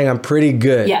 I think I'm pretty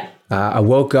good. Yeah. I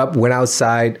woke up, went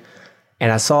outside,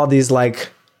 and I saw these like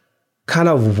kind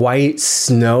of white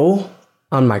snow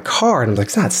on my car. And I'm like,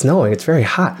 it's not snowing. It's very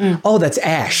hot. Oh, that's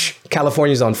ash.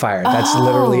 California's on fire. That's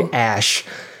literally ash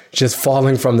just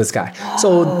falling from the sky.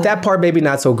 So that part, maybe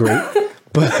not so great.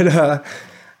 But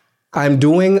I'm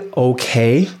doing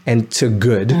okay and to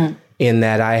good in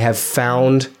that I have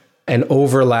found an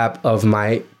overlap of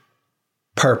my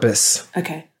purpose.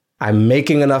 Okay. I'm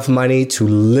making enough money to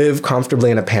live comfortably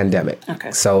in a pandemic.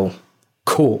 Okay. So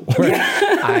cool.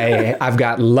 I've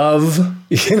got love,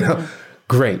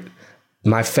 great.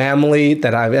 My family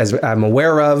that I'm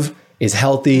aware of is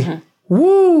healthy.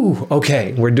 Woo!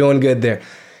 Okay, we're doing good there.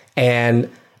 And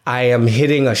I am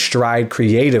hitting a stride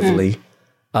creatively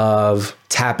of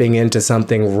tapping into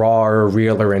something rawer,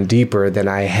 realer, and deeper than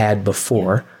I had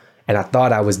before. And I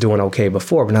thought I was doing okay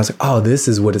before, but I was like, oh, this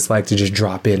is what it's like to just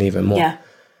drop in even more. Yeah.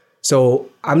 So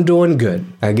I'm doing good.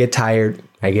 I get tired.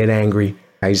 I get angry.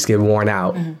 I just get worn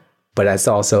out. But that's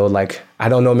also like, I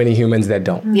don't know many humans that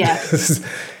don't. Yeah.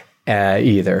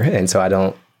 Either. And so I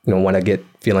don't want to get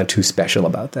feeling too special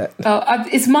about that. I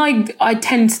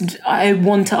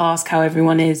want to ask how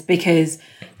everyone is, because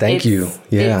Thank you.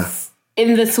 Yeah.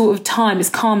 In the sort of time, it's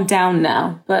calmed down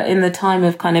now, but in the time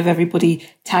of kind of everybody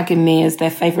tagging me as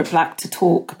their favorite black to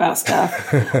talk about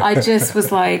stuff, I just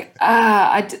was like,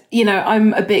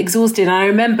 I'm a bit exhausted. And I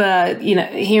remember,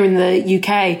 here in the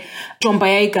UK, John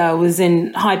Boyega was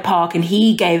in Hyde Park and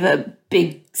he gave a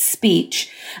big speech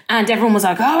and everyone was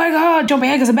like, oh my God, John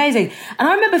Boyega's amazing. And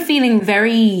I remember feeling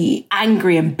very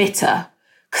angry and bitter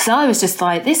because I was just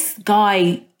like, this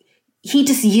guy, he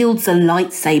just yields a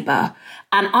lightsaber.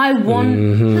 And I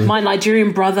want my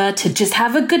Nigerian brother to just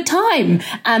have a good time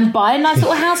and buy a nice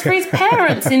little house for his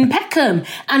parents in Peckham.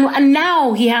 And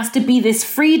now he has to be this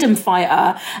freedom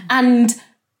fighter. And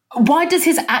why does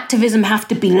his activism have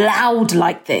to be loud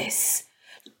like this?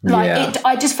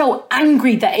 I just felt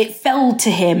angry that it fell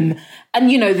to him. And,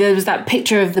 there was that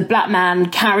picture of the black man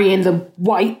carrying the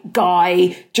white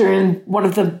guy during one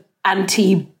of the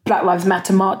anti-Black Lives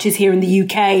Matter marches here in the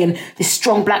UK, and this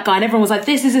strong black guy, and everyone was like,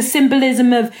 this is a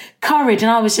symbolism of courage. And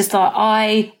I was just like,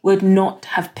 I would not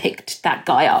have picked that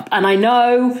guy up. And I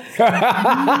know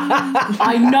that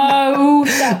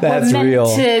that's we're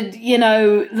meant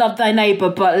to, love thy neighbor,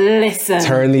 but listen.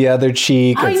 Turn the other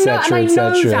cheek, etc.,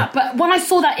 etc. That, but when I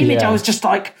saw that image, I was just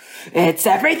like, it's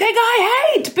everything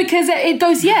I hate, because it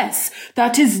goes, yes,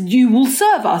 that is, you will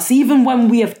serve us even when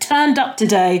we have turned up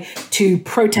today to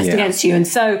protest against you. And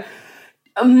so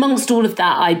amongst all of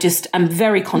that, I just am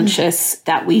very conscious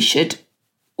that we should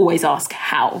always ask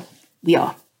how we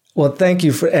are. Well, thank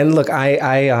you and look,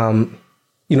 I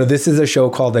this is a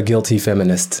show called The Guilty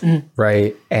Feminist,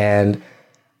 right? And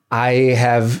I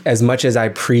have, as much as I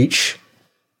preach,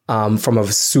 from a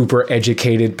super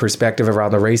educated perspective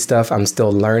around the race stuff, I'm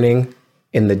still learning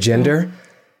in the gender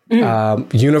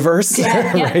universe,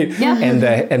 right? Yeah.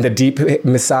 And the deep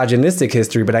misogynistic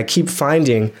history. But I keep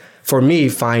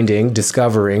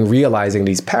discovering, realizing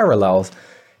these parallels.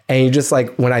 And you just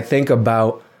like, when I think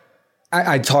about,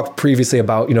 I talked previously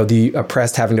about, the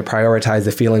oppressed having to prioritize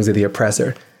the feelings of the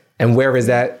oppressor. And where is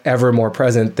that ever more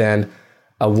present than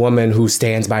a woman who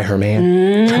stands by her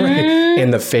man right, in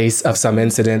the face of some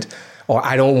incident? Or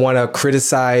I don't want to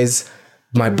criticize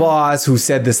my boss who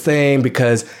said this thing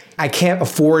because I can't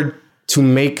afford to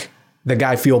make the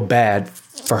guy feel bad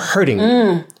for hurting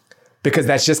me, because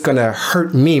that's just going to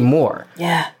hurt me more.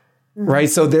 Yeah. Right.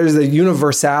 So there's a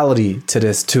universality to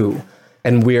this too.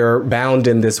 And we're bound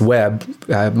in this web.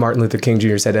 Martin Luther King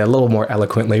Jr. said it a little more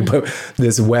eloquently, but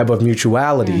this web of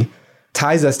mutuality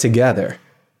ties us together.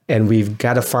 And we've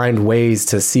got to find ways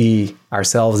to see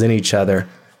ourselves in each other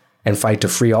and fight to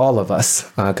free all of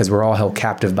us, because we're all held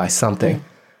captive by something.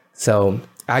 So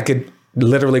I could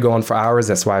literally go on for hours.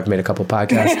 That's why I've made a couple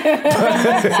podcasts.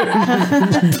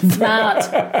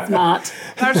 Smart.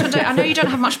 Baratunde, I know you don't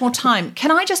have much more time.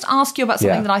 Can I just ask you about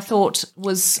something that I thought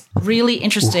was really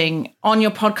interesting? On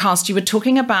your podcast, you were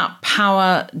talking about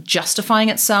power justifying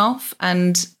itself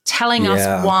and telling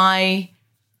us why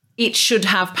it should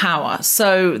have power.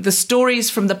 So the stories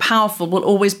from the powerful will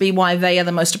always be why they are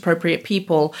the most appropriate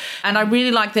people. And I really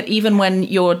like that even when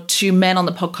you're two men on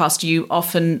the podcast, you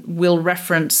often will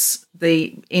reference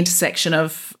the intersection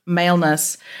of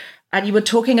maleness. And you were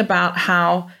talking about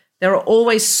how there are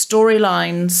always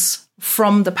storylines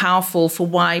from the powerful for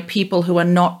why people who are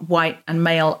not white and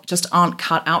male just aren't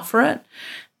cut out for it.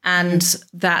 And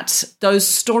that those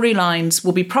storylines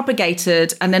will be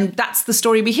propagated. And then that's the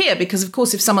story we hear, because, of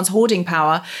course, if someone's hoarding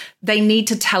power, they need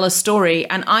to tell a story.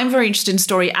 And I'm very interested in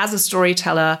story as a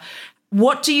storyteller.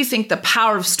 What do you think the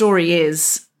power of story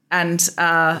is? And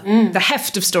the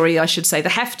heft of story, I should say, the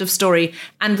heft of story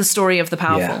and the story of the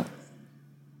powerful. Yeah.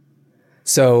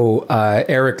 So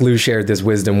Eric Liu shared this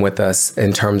wisdom with us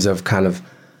in terms of kind of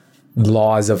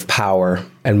laws of power.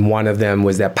 And one of them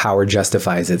was that power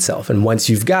justifies itself. And once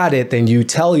you've got it, then you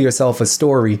tell yourself a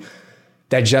story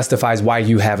that justifies why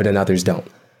you have it and others don't.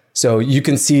 So you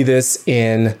can see this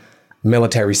in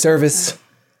military service.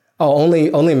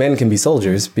 Only men can be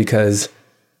soldiers because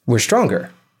we're stronger.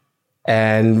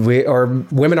 And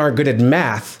women aren't good at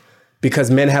math because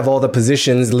men have all the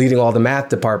positions leading all the math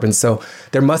departments. So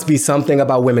there must be something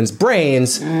about women's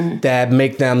brains that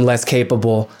make them less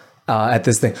capable at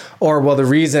this thing. Or, well, the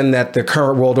reason that the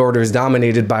current world order is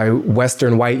dominated by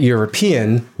Western white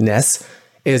Europeanness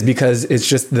is because it's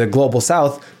just the global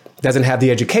South doesn't have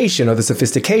the education or the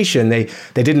sophistication. They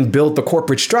didn't build the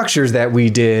corporate structures that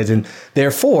we did. And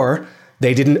therefore,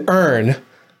 they didn't earn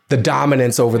the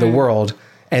dominance over the world.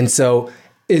 And so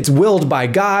it's willed by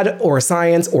God or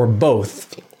science or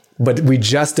both. But we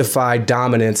justify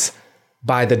dominance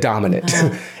by the dominant.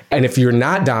 And if you're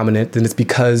not dominant, then it's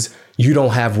because you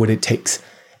don't have what it takes.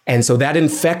 And so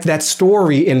that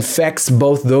story infects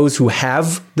both those who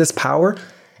have this power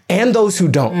and those who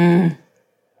don't.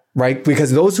 Right?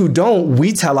 Because those who don't,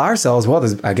 we tell ourselves, well,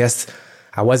 I guess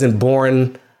I wasn't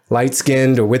born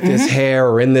light-skinned or with this hair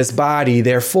or in this body.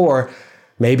 Therefore,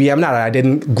 maybe I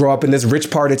didn't grow up in this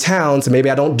rich part of town, so maybe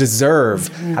I don't deserve.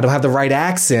 I don't have the right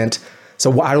accent,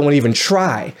 so I don't want to even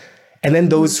try. And then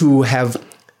those who have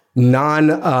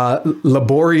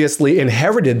laboriously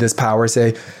inherited this power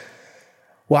say,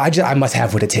 well, I must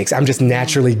have what it takes. I'm just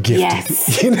naturally gifted,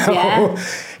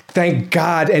 Thank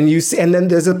God. And then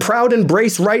there's a proud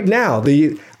embrace right now.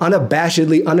 The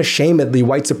unashamedly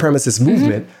white supremacist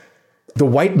movement, the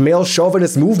white male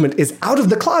chauvinist movement is out of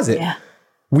the closet. Yeah.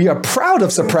 We are proud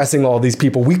of suppressing all these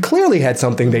people. We clearly had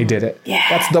something, they did it. Yeah.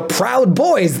 That's the Proud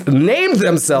Boys named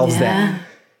themselves that.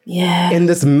 Yeah. In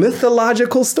this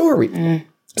mythological story.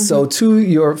 So to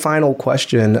your final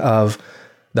question of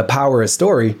the power of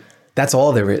story, that's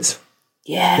all there is.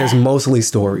 Yeah. There's mostly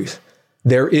stories.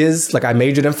 There is, I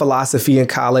majored in philosophy in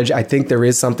college. I think there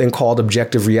is something called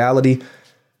objective reality,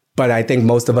 but I think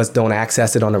most of us don't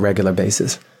access it on a regular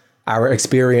basis. Our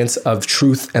experience of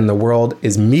truth and the world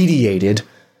is mediated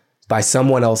by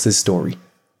someone else's story.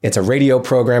 It's a radio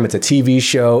program, it's a TV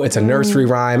show, it's a nursery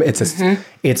rhyme, it's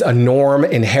a norm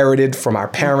inherited from our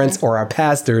parents or our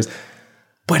pastors,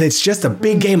 but it's just a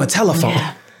big game of telephone.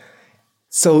 Yeah.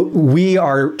 So we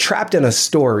are trapped in a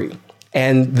story.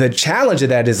 And the challenge of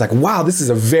that is wow, this is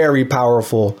a very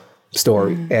powerful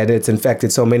story and it's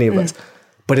infected so many of us.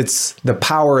 But the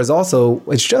power is also,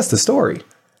 it's just a story.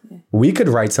 We could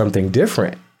write something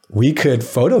different. We could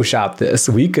Photoshop this.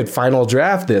 We could final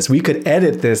draft this. We could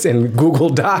edit this in Google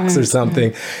Docs or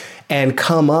something and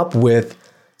come up with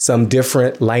some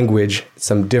different language,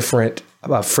 some different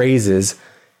phrases,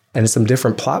 and some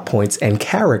different plot points and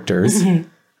characters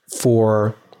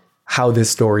for how this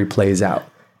story plays out.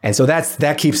 And so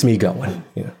that keeps me going.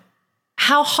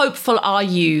 How hopeful are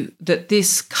you that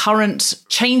this current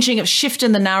shift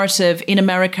in the narrative in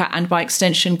America and by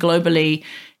extension globally,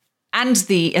 and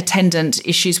the attendant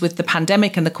issues with the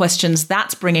pandemic and the questions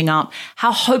that's bringing up,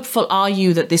 how hopeful are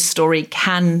you that this story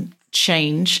can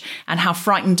change? And how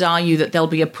frightened are you that there'll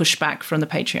be a pushback from the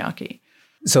patriarchy?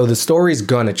 So the story's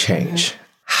going to change.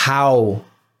 How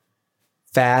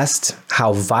fast,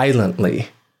 how violently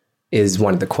is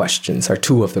one of the questions, or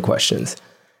two of the questions.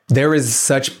 there is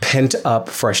such pent up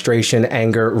frustration,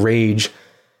 anger, rage.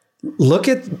 Look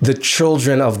at the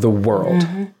children of the world.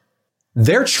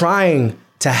 They're trying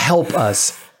to help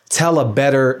us tell a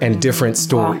better and different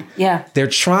story. Wow. Yeah. They're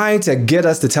trying to get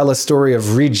us to tell a story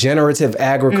of regenerative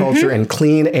agriculture and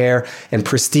clean air and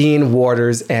pristine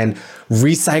waters and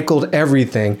recycled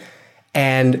everything.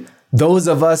 And those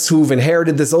of us who've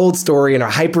inherited this old story and are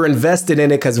hyper invested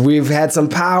in it because we've had some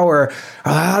power,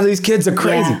 these kids are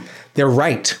crazy. Yeah. They're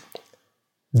right.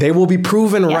 They will be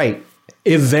proven right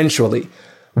eventually,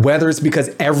 whether it's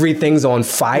because everything's on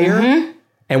fire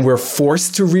and we're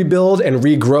forced to rebuild and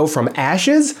regrow from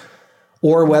ashes,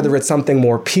 or whether it's something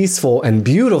more peaceful and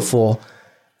beautiful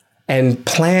and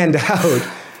planned out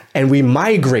and we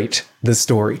migrate the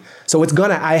story. So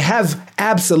I have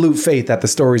absolute faith that the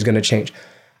story is going to change.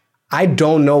 I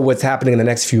don't know what's happening in the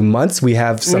next few months. We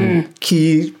have some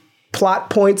key plot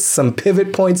points, some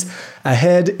pivot points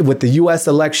ahead with the U.S.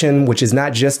 election, which is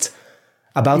not just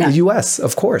about the U.S.,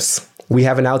 of course. We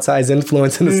have an outsized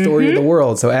influence in the story of the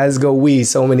world. So as go we,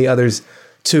 so many others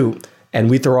too. And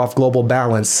we throw off global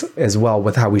balance as well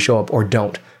with how we show up or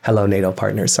don't. Hello, NATO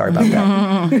partners. Sorry about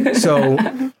that.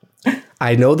 So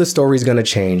I know the story is going to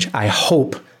change. I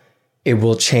hope it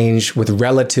will change with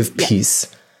relative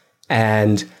peace.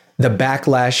 And the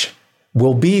backlash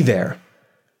will be there.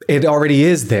 It already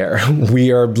is there.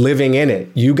 We are living in it.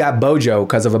 You got Bojo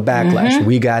because of a backlash.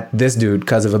 We got this dude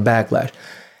because of a backlash.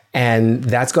 And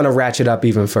that's going to ratchet up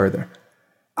even further.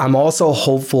 I'm also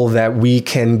hopeful that we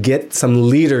can get some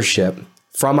leadership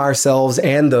from ourselves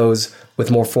and those with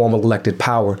more formal elected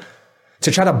power to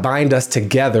try to bind us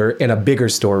together in a bigger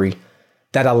story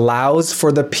that allows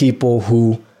for the people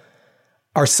who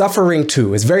are suffering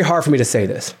too. It's very hard for me to say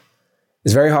this.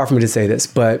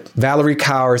 But Valerie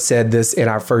Kaur said this in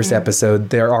our first episode.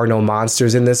 There are no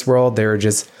monsters in this world. There are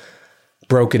just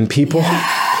broken people.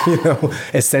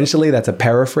 Essentially, that's a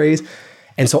paraphrase.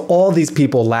 And so all these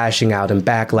people lashing out and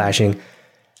backlashing,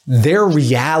 their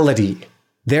reality,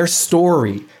 their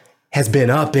story has been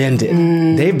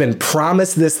upended. They've been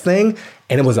promised this thing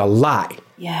and it was a lie.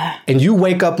 Yeah. And you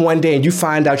wake up one day and you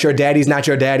find out your daddy's not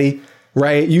your daddy,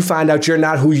 right? You find out you're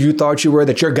not who you thought you were,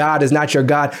 that your God is not your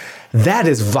God. That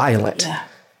is violent. Yeah.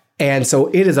 And so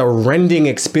it is a rending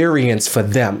experience for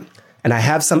them. And I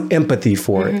have some empathy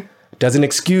for it. Doesn't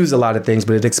excuse a lot of things,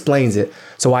 but it explains it.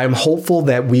 So I am hopeful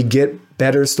that we get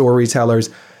better storytellers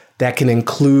that can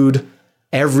include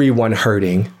everyone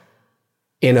hurting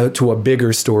to a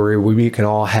bigger story where we can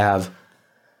all have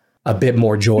a bit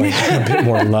more joy, a bit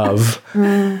more love,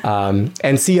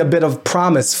 and see a bit of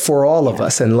promise for all of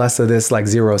us and less of this like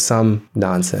zero-sum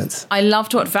nonsense. I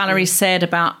loved what Valerie said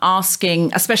about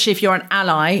asking, especially if you're an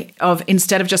ally, of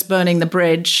instead of just burning the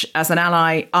bridge as an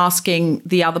ally, asking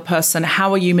the other person,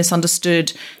 how are you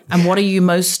misunderstood? And what are you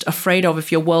most afraid of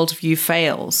if your worldview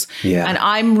fails? Yeah. And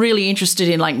I'm really interested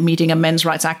in like meeting a men's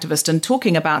rights activist and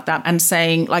talking about that and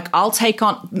saying like, I'll take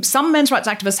on, some men's rights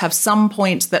activists have some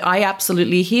points that I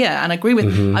absolutely hear and agree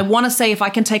with. I want to say, if I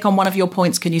can take on one of your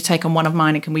points, can you take on one of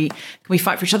mine? And can we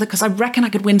fight for each other? Because I reckon I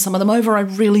could win some of them over. I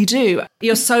really do.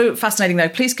 You're so fascinating though.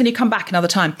 Please, can you come back another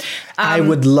time? I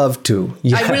would love to.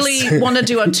 Yes. I really want to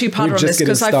do a two-parter on this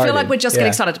because I feel like we're just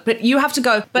getting started. But you have to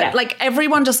go. But like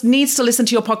everyone just needs to listen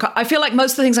to your podcast. I feel like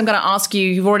most of the things I'm going to ask you,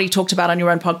 you've already talked about on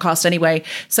your own podcast anyway.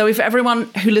 So if everyone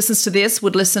who listens to this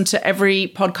would listen to every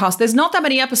podcast, there's not that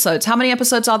many episodes. How many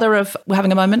episodes are there of We're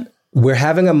Having a Moment? We're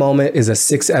Having a Moment is a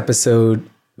 6-episode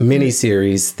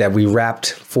mini-series that we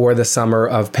wrapped for the summer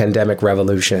of Pandemic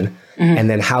Revolution. And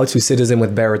then How to Citizen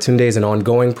with Baratunde is an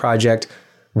ongoing project.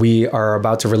 We are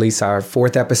about to release our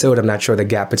 4th episode. I'm not sure the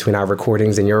gap between our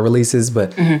recordings and your releases,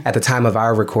 but at the time of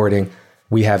our recording,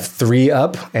 we have 3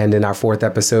 up. And in our 4th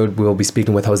episode, we'll be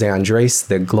speaking with Jose Andres,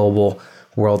 the global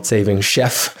world-saving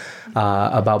chef,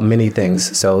 about many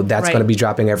things. So that's going to be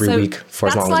dropping every week for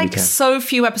as long as we can. That's like so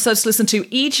few episodes to listen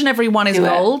to. Each and every one is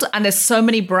gold. And there's so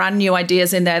many brand new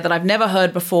ideas in there that I've never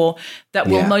heard before that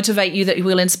will motivate you, that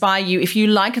will inspire you. If you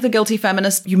like The Guilty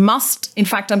Feminist, you must, in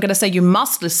fact, I'm going to say you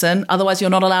must listen. Otherwise, you're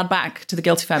not allowed back to The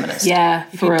Guilty Feminist. Yeah,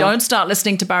 if you don't start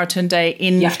listening to Baratunde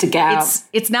you have to get out.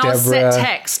 It's now Deborah, a set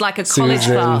text, like a college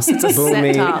class. It's a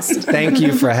Bumi, set task. Thank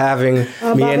you for having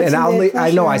me. And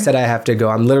I know I said I have to go.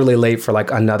 I'm literally late for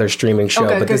like another streaming show.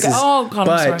 Okay, but this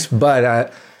is,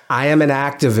 but I am an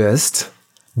activist.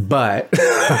 But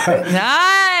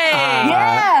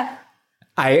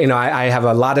I have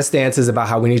a lot of stances about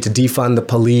how we need to defund the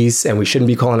police and we shouldn't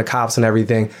be calling the cops and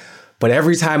everything. But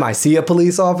every time I see a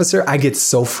police officer, I get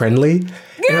so friendly,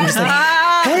 and I'm just like,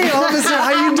 "Hey, officer,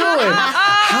 how you doing?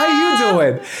 How you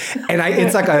doing?" And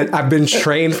it's like I've been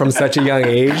trained from such a young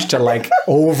age to like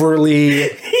overly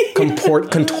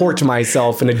contort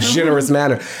myself in a generous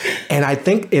manner. And I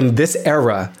think in this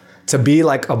era, to be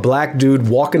like a black dude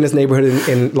walking this neighborhood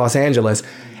in Los Angeles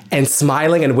and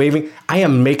smiling and waving, I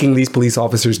am making these police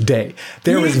officers' day.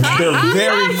 There are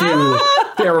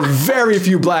very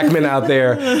few black men out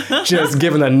there just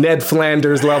giving a Ned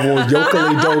Flanders level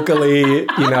yokely-dokely,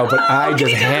 but I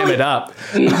just ham it up.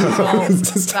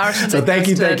 So thank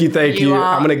you.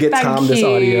 I'm going to get Tom this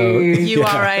audio.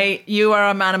 You are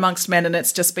a man amongst men, and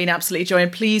it's just been absolutely joy.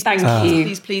 And please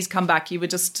come back. You were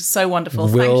just so wonderful.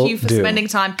 Thank you for spending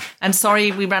time. And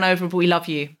sorry we ran over, but we love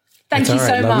you. Thank you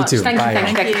so much. Thank you.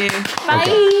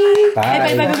 Bye.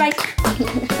 Okay. Bye. Bye.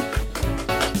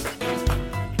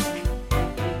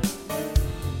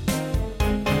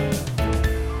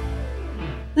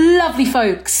 Lovely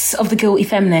folks of The Guilty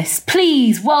Feminists,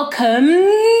 please welcome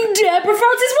Deborah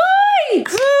Francis-White.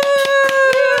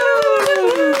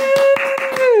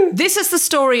 This is the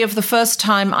story of the first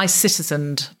time I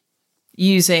citizened,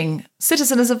 using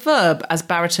citizen as a verb, as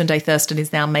Baratunde Thurston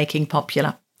is now making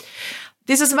popular.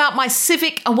 This is about my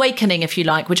civic awakening, if you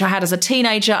like, which I had as a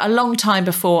teenager a long time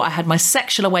before I had my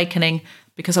sexual awakening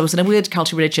because I was in a weird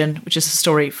cult of religion, which is a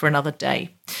story for another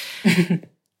day.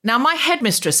 Now, my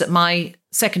headmistress at my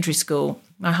secondary school,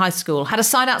 my high school, had a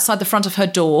sign outside the front of her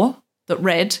door that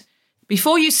read,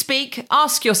 "Before you speak,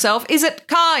 ask yourself, is it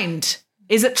kind?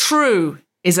 Is it true?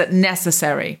 Is it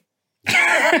necessary?"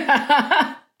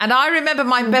 And I remember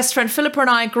my best friend Philippa and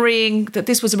I agreeing that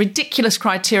this was a ridiculous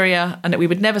criteria and that we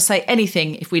would never say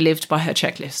anything if we lived by her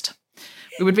checklist.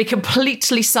 We would be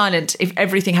completely silent if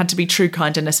everything had to be true,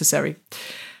 kind, and necessary.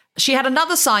 She had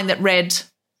another sign that read,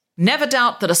 "Never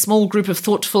doubt that a small group of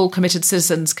thoughtful, committed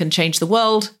citizens can change the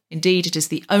world. Indeed, it is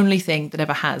the only thing that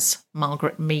ever has.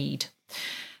 Margaret Mead."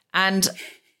 And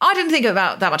I didn't think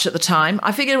about that much at the time.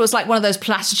 I figured it was like one of those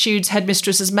platitudes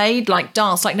headmistresses made, like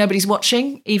dance like nobody's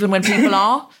watching, even when people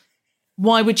are.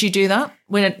 Why would you do that?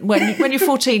 When you're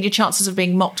 14, your chances of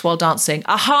being mocked while dancing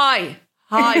are high,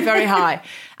 very high.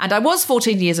 And I was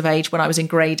 14 years of age when I was in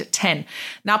grade 10.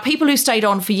 Now, people who stayed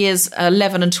on for years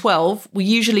 11 and 12 were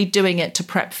usually doing it to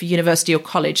prep for university or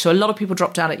college. So a lot of people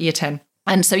dropped out at year 10.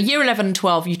 And so year 11 and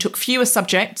 12, you took fewer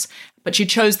subjects, but you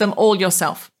chose them all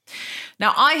yourself.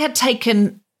 Now, I had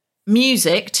taken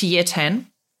music to year 10,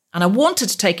 and I wanted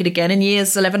to take it again in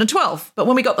years 11 and 12. But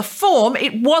when we got the form,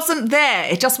 it wasn't there.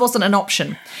 It just wasn't an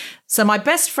option. So my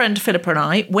best friend Philippa and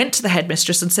I went to the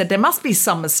headmistress and said, there must be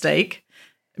some mistake.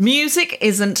 Music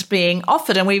isn't being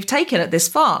offered, and we've taken it this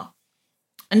far.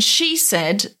 And she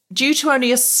said, due to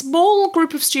only a small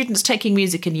group of students taking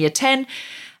music in year 10,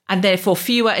 and therefore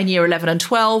fewer in year 11 and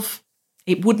 12,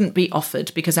 it wouldn't be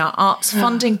offered because our arts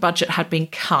funding budget had been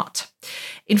cut.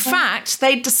 In fact,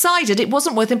 they decided it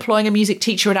wasn't worth employing a music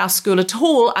teacher at our school at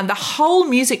all, and the whole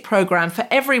music programme for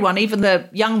everyone, even the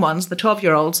young ones, the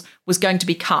 12-year-olds, was going to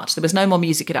be cut. There was no more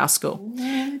music at our school.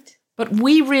 What? But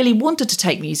we really wanted to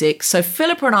take music, so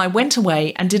Philippa and I went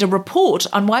away and did a report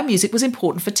on why music was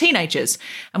important for teenagers.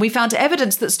 And we found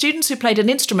evidence that students who played an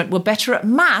instrument were better at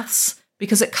maths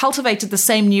because it cultivated the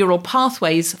same neural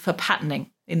pathways for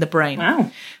patterning in the brain.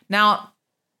 Wow. Now,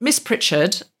 Miss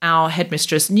Pritchard, our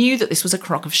headmistress, knew that this was a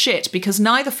crock of shit because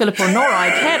neither Philippa nor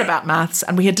I cared about maths,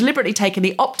 and we had deliberately taken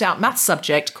the opt-out maths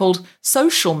subject called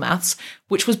social maths,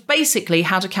 which was basically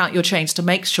how to count your change to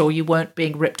make sure you weren't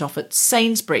being ripped off at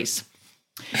Sainsbury's.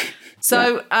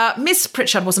 So Miss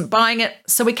Pritchard wasn't buying it,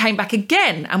 so we came back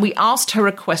again and we asked her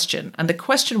a question. And the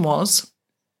question was,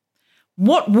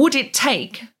 what would it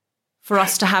take for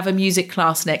us to have a music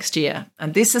class next year?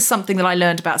 And this is something that I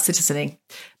learned about citizening.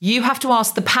 You have to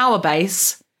ask the power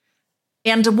base,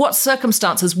 under what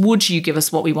circumstances would you give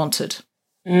us what we wanted?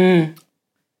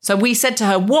 So we said to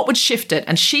her, what would shift it?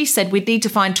 And she said we'd need to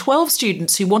find 12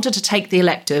 students who wanted to take the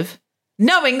elective,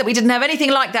 knowing that we didn't have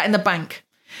anything like that in the bank.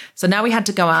 So now we had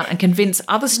to go out and convince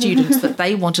other students that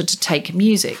they wanted to take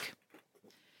music.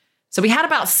 So we had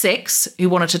about 6 who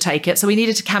wanted to take it, so we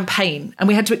needed to campaign. And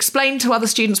we had to explain to other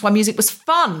students why music was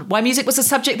fun, why music was a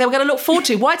subject they were going to look forward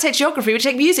to. Why take geography? We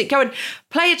take music, go and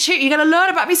play a tune. You're going to learn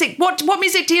about music. What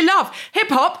music do you love?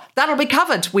 Hip-hop, that'll be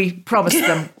covered, we promised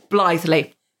them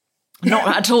blithely.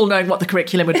 Not at all knowing what the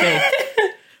curriculum would be.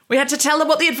 We had to tell them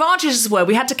what the advantages were.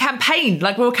 We had to campaign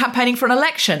like we were campaigning for an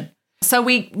election. So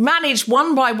we managed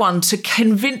one by one to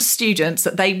convince students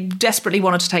that they desperately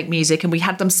wanted to take music, and we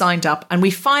had them signed up, and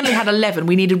we finally had 11.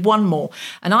 We needed one more.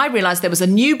 And I realised there was a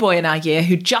new boy in our year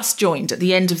who just joined at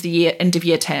the end of year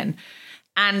 10.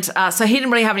 And so he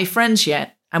didn't really have any friends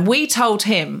yet. And we told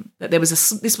him that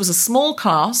this was a small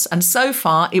class, and so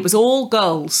far it was all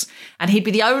girls, and he'd be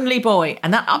the only boy.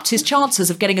 And that upped his chances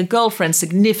of getting a girlfriend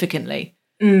significantly.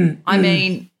 I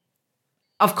mean,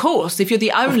 of course, if you're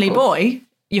the only boy,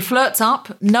 your flirt's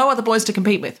up, no other boys to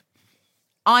compete with.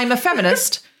 I'm a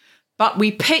feminist, but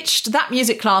we pitched that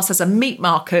music class as a meat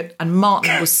market and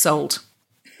Martin was sold.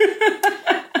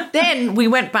 Then we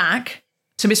went back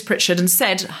to Miss Pritchard and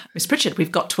said, Miss Pritchard,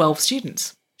 we've got 12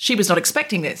 students. She was not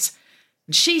expecting this.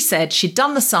 And she said she'd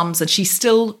done the sums and she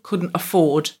still couldn't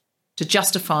afford to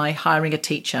justify hiring a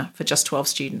teacher for just 12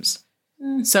 students.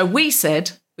 So we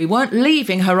said we weren't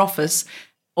leaving her office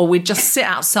or we'd just sit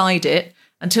outside it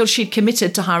until she'd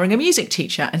committed to hiring a music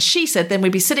teacher. And she said then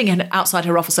we'd be sitting outside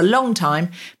her office a long time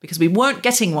because we weren't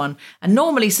getting one. And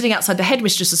normally sitting outside the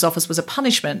headmistress's office was a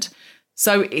punishment.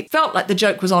 So it felt like the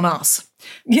joke was on us.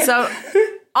 Yeah. So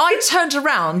I turned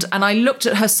around and I looked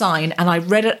at her sign and I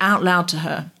read it out loud to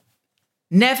her.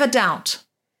 Never doubt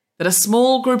that a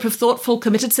small group of thoughtful,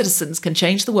 committed citizens can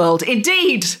change the world.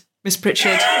 Indeed, Miss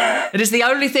Pritchard. It is the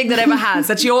only thing that ever has.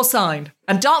 That's your sign.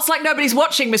 And dance like nobody's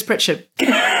watching, Miss Pritchard.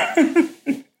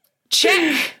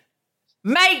 Check.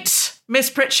 Mate, Miss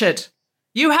Pritchard.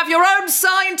 You have your own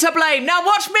sign to blame. Now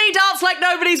watch me dance like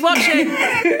nobody's watching.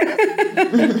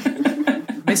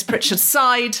 Miss Pritchard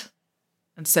sighed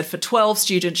and said for 12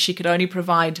 students, she could only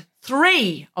provide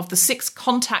 3 of the 6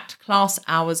 contact class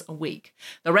hours a week.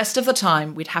 The rest of the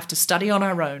time, we'd have to study on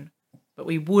our own, but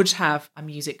we would have a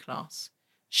music class.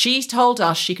 She told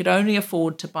us she could only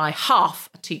afford to buy half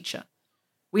a teacher.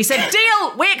 We said,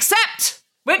 deal, we accept.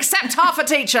 We accept half a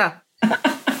teacher.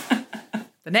 The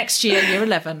next year, year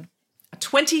 11, a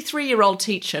 23-year-old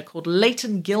teacher called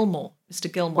Leighton Gilmore,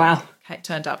 Mr. Gilmore,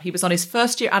 turned up. He was on his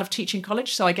first year out of teaching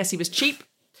college, so I guess he was cheap.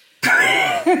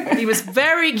 He was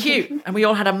very cute, and we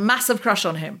all had a massive crush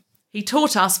on him. He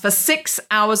taught us for 6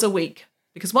 hours a week,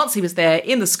 because once he was there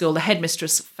in the school, the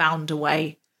headmistress found a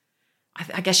way.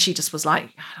 I guess she just was like,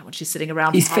 I don't want you sitting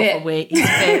around for half a week. He's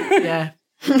fit, yeah.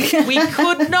 We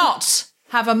could not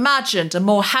have imagined a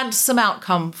more handsome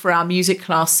outcome for our music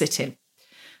class sit-in.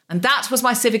 And that was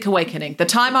my civic awakening, the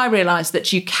time I realised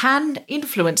that you can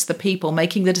influence the people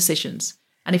making the decisions.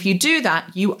 And if you do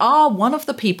that, you are one of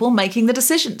the people making the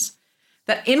decisions.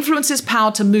 That influence is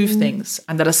power to move things,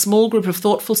 and that a small group of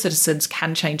thoughtful citizens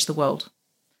can change the world.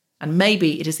 And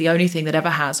maybe it is the only thing that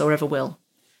ever has or ever will.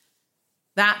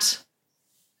 That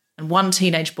and one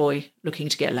teenage boy looking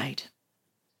to get laid.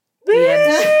 The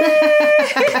end.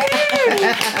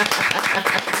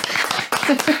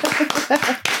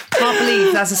 Can't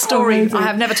believe that's a story I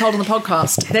have never told on the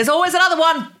podcast. There's always another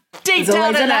one deep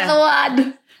down in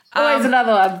there. Always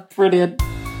another one. Brilliant.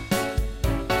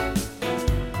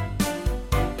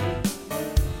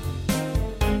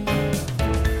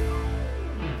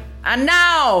 And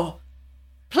now,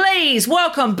 please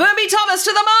welcome Bumi Thomas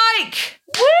to the mic.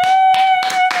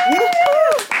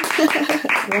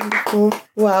 Wonderful.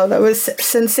 Wow, that was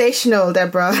sensational,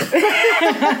 Deborah.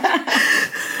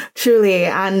 Truly.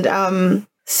 And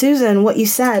Susan, what you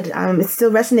said, it's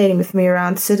still resonating with me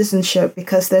around citizenship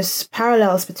because there's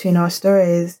parallels between our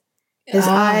stories. Because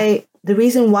the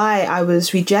reason why I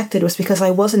was rejected was because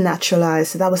I wasn't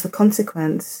naturalized. So that was the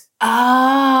consequence.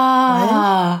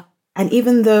 Right? And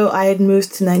even though I had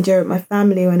moved to Nigeria with my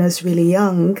family when I was really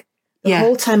young, the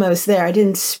whole time I was there, I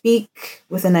didn't speak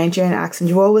with a Nigerian accent.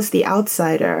 You were always the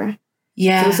outsider.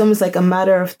 Yeah. So it was almost like a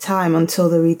matter of time until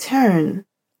the return.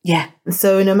 Yeah. And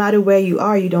so no matter where you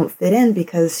are, you don't fit in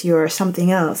because you're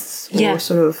something else. Or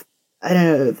sort of, I don't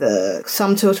know, the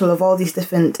sum total of all these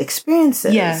different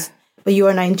experiences. Yeah. But you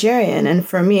are Nigerian. And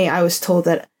for me, I was told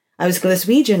that I was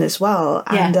Glaswegian as well.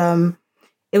 Yeah. And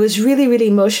it was really, really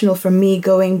emotional for me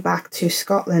going back to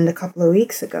Scotland a couple of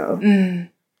weeks ago.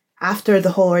 After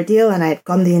the whole ordeal, and I had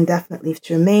gone the indefinite leave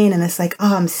to remain, and it's like,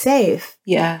 oh, I'm safe.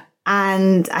 Yeah.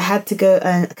 And I had to go,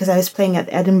 because I was playing at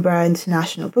the Edinburgh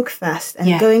International Book Fest,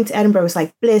 and going to Edinburgh was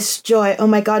like bliss, joy, oh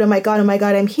my God,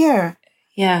 I'm here.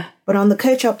 Yeah. But on the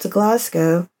coach up to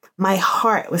Glasgow, my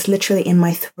heart was literally in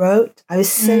my throat. I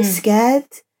was so scared,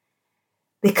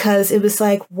 because it was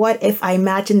like, what if I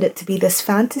imagined it to be this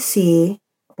fantasy?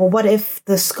 Or what if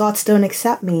the Scots don't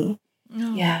accept me?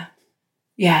 Oh. Yeah.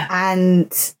 Yeah.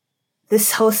 And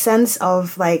this whole sense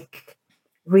of like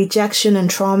rejection and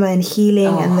trauma and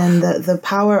healing, and then the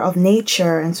power of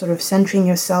nature and sort of centering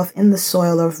yourself in the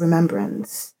soil of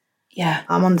remembrance. Yeah.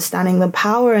 Understanding the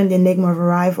power and the enigma of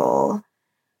arrival.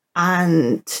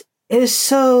 And it was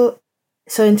so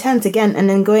intense again. And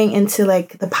then going into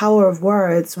like the power of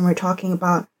words when we're talking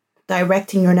about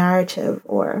directing your narrative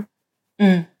or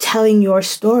telling your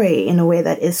story in a way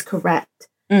that is correct,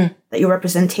 that your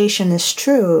representation is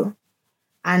true.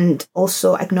 And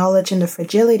also acknowledging the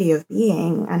fragility of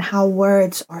being and how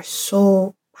words are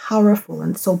so powerful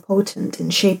and so potent in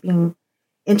shaping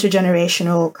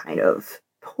intergenerational kind of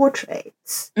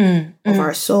portraits of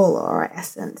our soul or our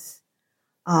essence,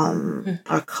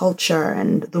 our culture,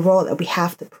 and the role that we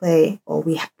have to play, or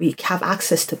we have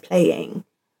access to playing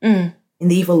in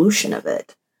the evolution of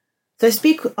it. So I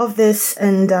speak of this,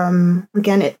 and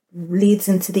again, it leads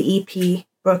into the EP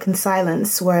Broken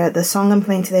Silence, where the song I'm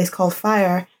playing today is called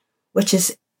Fire, which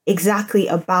is exactly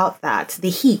about that,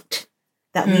 the heat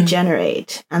that we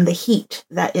generate and the heat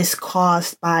that is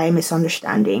caused by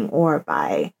misunderstanding or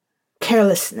by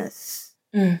carelessness.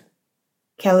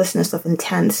 Carelessness of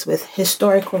intent with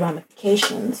historical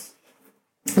ramifications.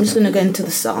 I'm just going to go into the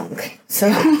song.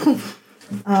 So,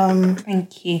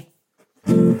 Thank you.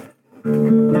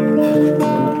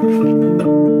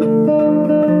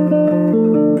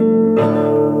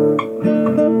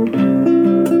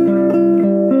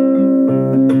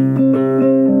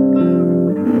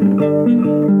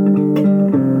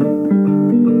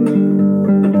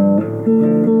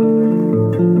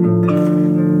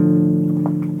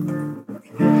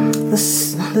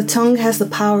 The tongue has the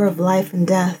power of life and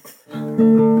death.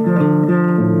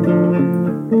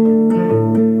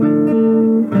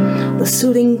 The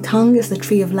soothing tongue is the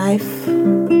tree of life,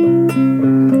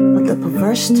 but the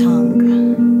perverse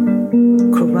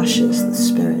tongue crushes the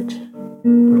spirit.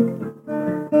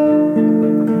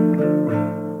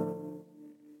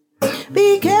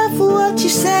 Be careful what you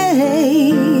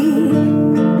say.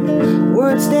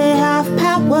 Words, they have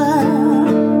power.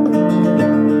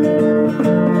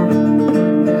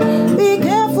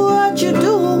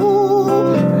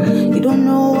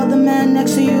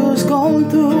 Next to you is going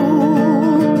through.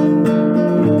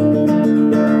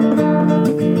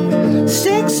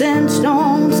 Sticks and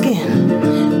stones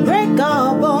can break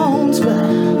our bones, but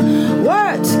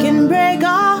words can break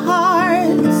our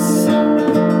hearts.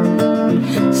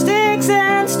 Sticks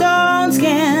and stones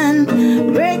can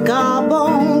break our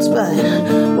bones, but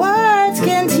words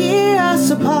can tear us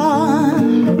apart.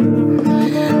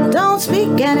 Don't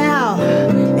speak anyhow,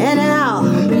 anyhow,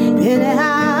 anyhow.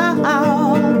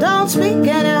 Don't speak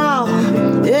anyhow,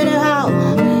 anyhow,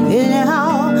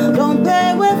 anyhow. Don't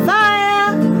play with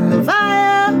fire,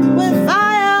 fire, with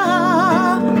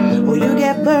fire, or you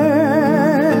get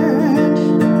burned.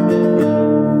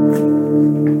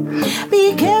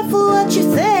 Be careful what you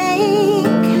think.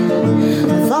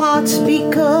 Thoughts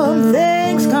become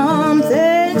things, come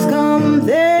things, come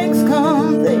things,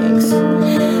 come things.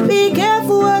 Be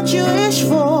careful what you wish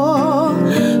for,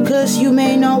 'cause you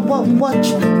may not want what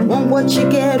you want, what you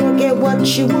get, or get what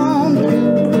you want.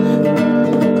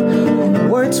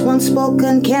 Words once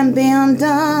spoken can be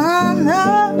undone.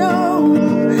 No, no,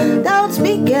 don't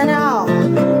speak anyhow,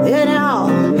 anyhow,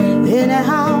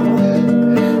 anyhow.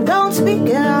 Don't speak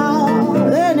anyhow,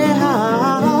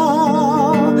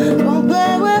 anyhow. Don't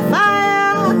play with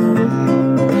fire,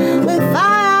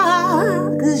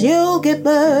 'cause you'll get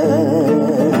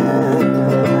burned.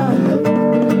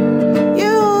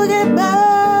 You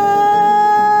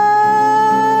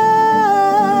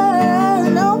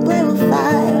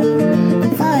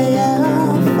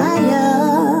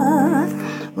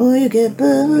get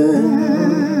burned.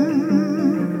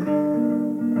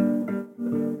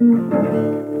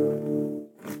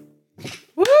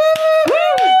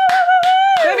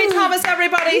 Bumi Thomas,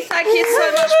 everybody. Thank you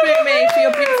so much, Bumi, for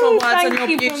your beautiful words and your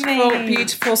beautiful,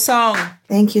 beautiful song.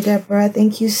 Thank you, Deborah.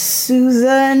 Thank you,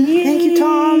 Susan. Thank you,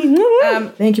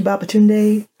 Tom. Thank you,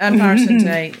 Baratunde. And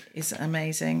Baratunde is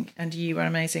amazing, and you are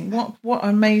amazing. What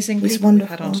amazing people we've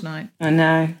had on tonight. I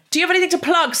know. Do you have anything to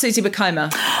plug, Susie Wokoma?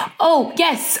 Oh,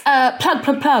 yes.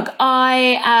 Plug.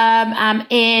 I am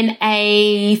in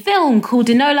a film called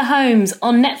Enola Holmes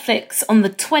on Netflix on the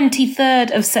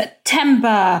 23rd of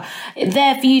September.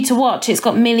 There for you to watch. It's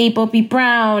got Millie Bobby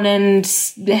Brown and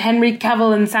Henry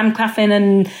Cavill and Sam Claflin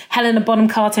and Helena Bonham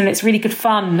Carter, and it's really good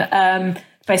fun.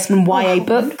 Based on YA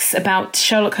books about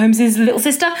Sherlock Holmes's little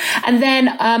sister. And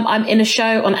then I'm in a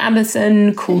show on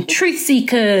Amazon called Truth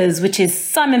Seekers, which is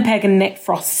Simon Pegg and Nick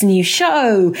Frost's new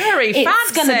show. Very fancy.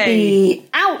 It's going to be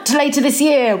out later this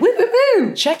year. Woo, woo,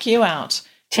 woo. Check you out.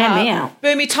 Check me out.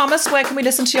 Bumi Thomas, where can we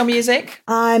listen to your music?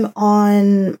 I'm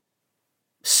on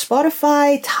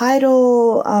Spotify,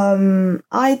 Tidal,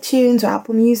 iTunes, or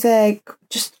Apple Music,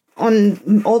 just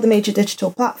on all the major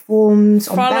digital platforms,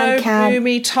 on Follow Bandcamp.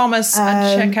 Bumi Thomas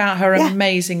and check out her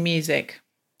amazing music.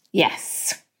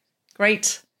 Yes.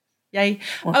 Great. Yay.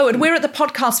 Oh, and we're at the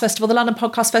Podcast Festival, the London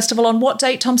Podcast Festival, on what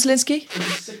date, Tom Selinsky?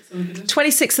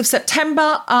 26th of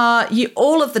September.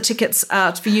 All of the tickets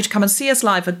for you to come and see us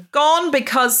live are gone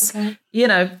because,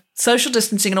 social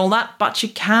distancing and all that, but you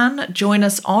can join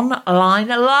us online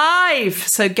live.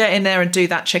 So get in there and do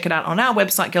that. Check it out on our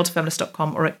website,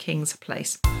 guiltyfeminist.com, or at King's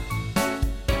Place.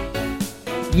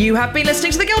 You have been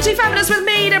listening to The Guilty Feminist with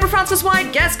me, Deborah Frances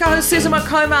White, guest co-host Susan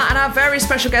Wokoma, and our very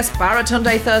special guest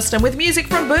Baratunde Thurston, with music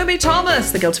from Bumi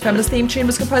Thomas. The Guilty Feminist theme tune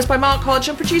was composed by Mark Hodge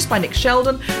and produced by Nick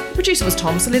Sheldon. The producer was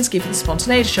Tom Salinsky for The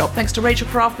Spontaneity Shop. Thanks to Rachel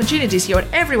Craftman, Gina DCO,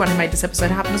 and everyone who made this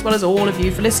episode happen, as well as all of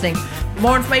you for listening. For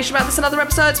more information about this and other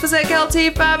episodes, visit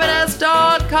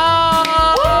guiltyfeminist.com.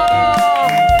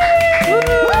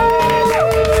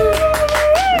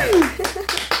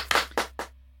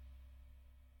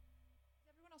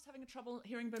 Trouble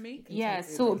hearing Bumi? Yeah,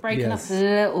 it's sort of breaking up a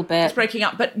little bit. It's breaking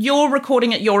up, but you're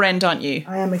recording at your end, aren't you?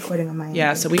 I am recording on my end.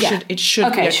 Yeah, so it should be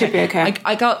okay. It should be okay.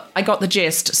 I got the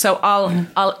gist, so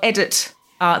I'll edit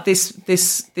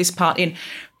this part in.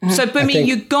 So Bumi,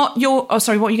 you got your. Oh,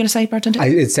 sorry, what were you going to say, Baratunde?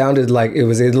 It sounded like it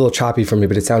was a little choppy for me,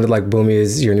 but it sounded like Bumi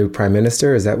is your new prime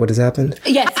minister. Is that what has happened?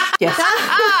 Yes.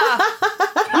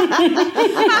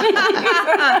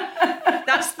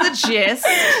 That's the gist.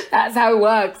 That's how it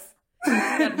works.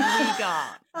 That we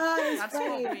got. That's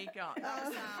what we got.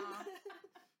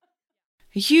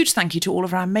 A huge thank you to all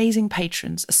of our amazing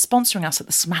patrons sponsoring us at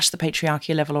the Smash the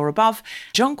Patriarchy level or above: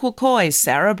 John Quilcoy,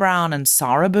 Sarah Brown, and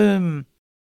Sarah Boom.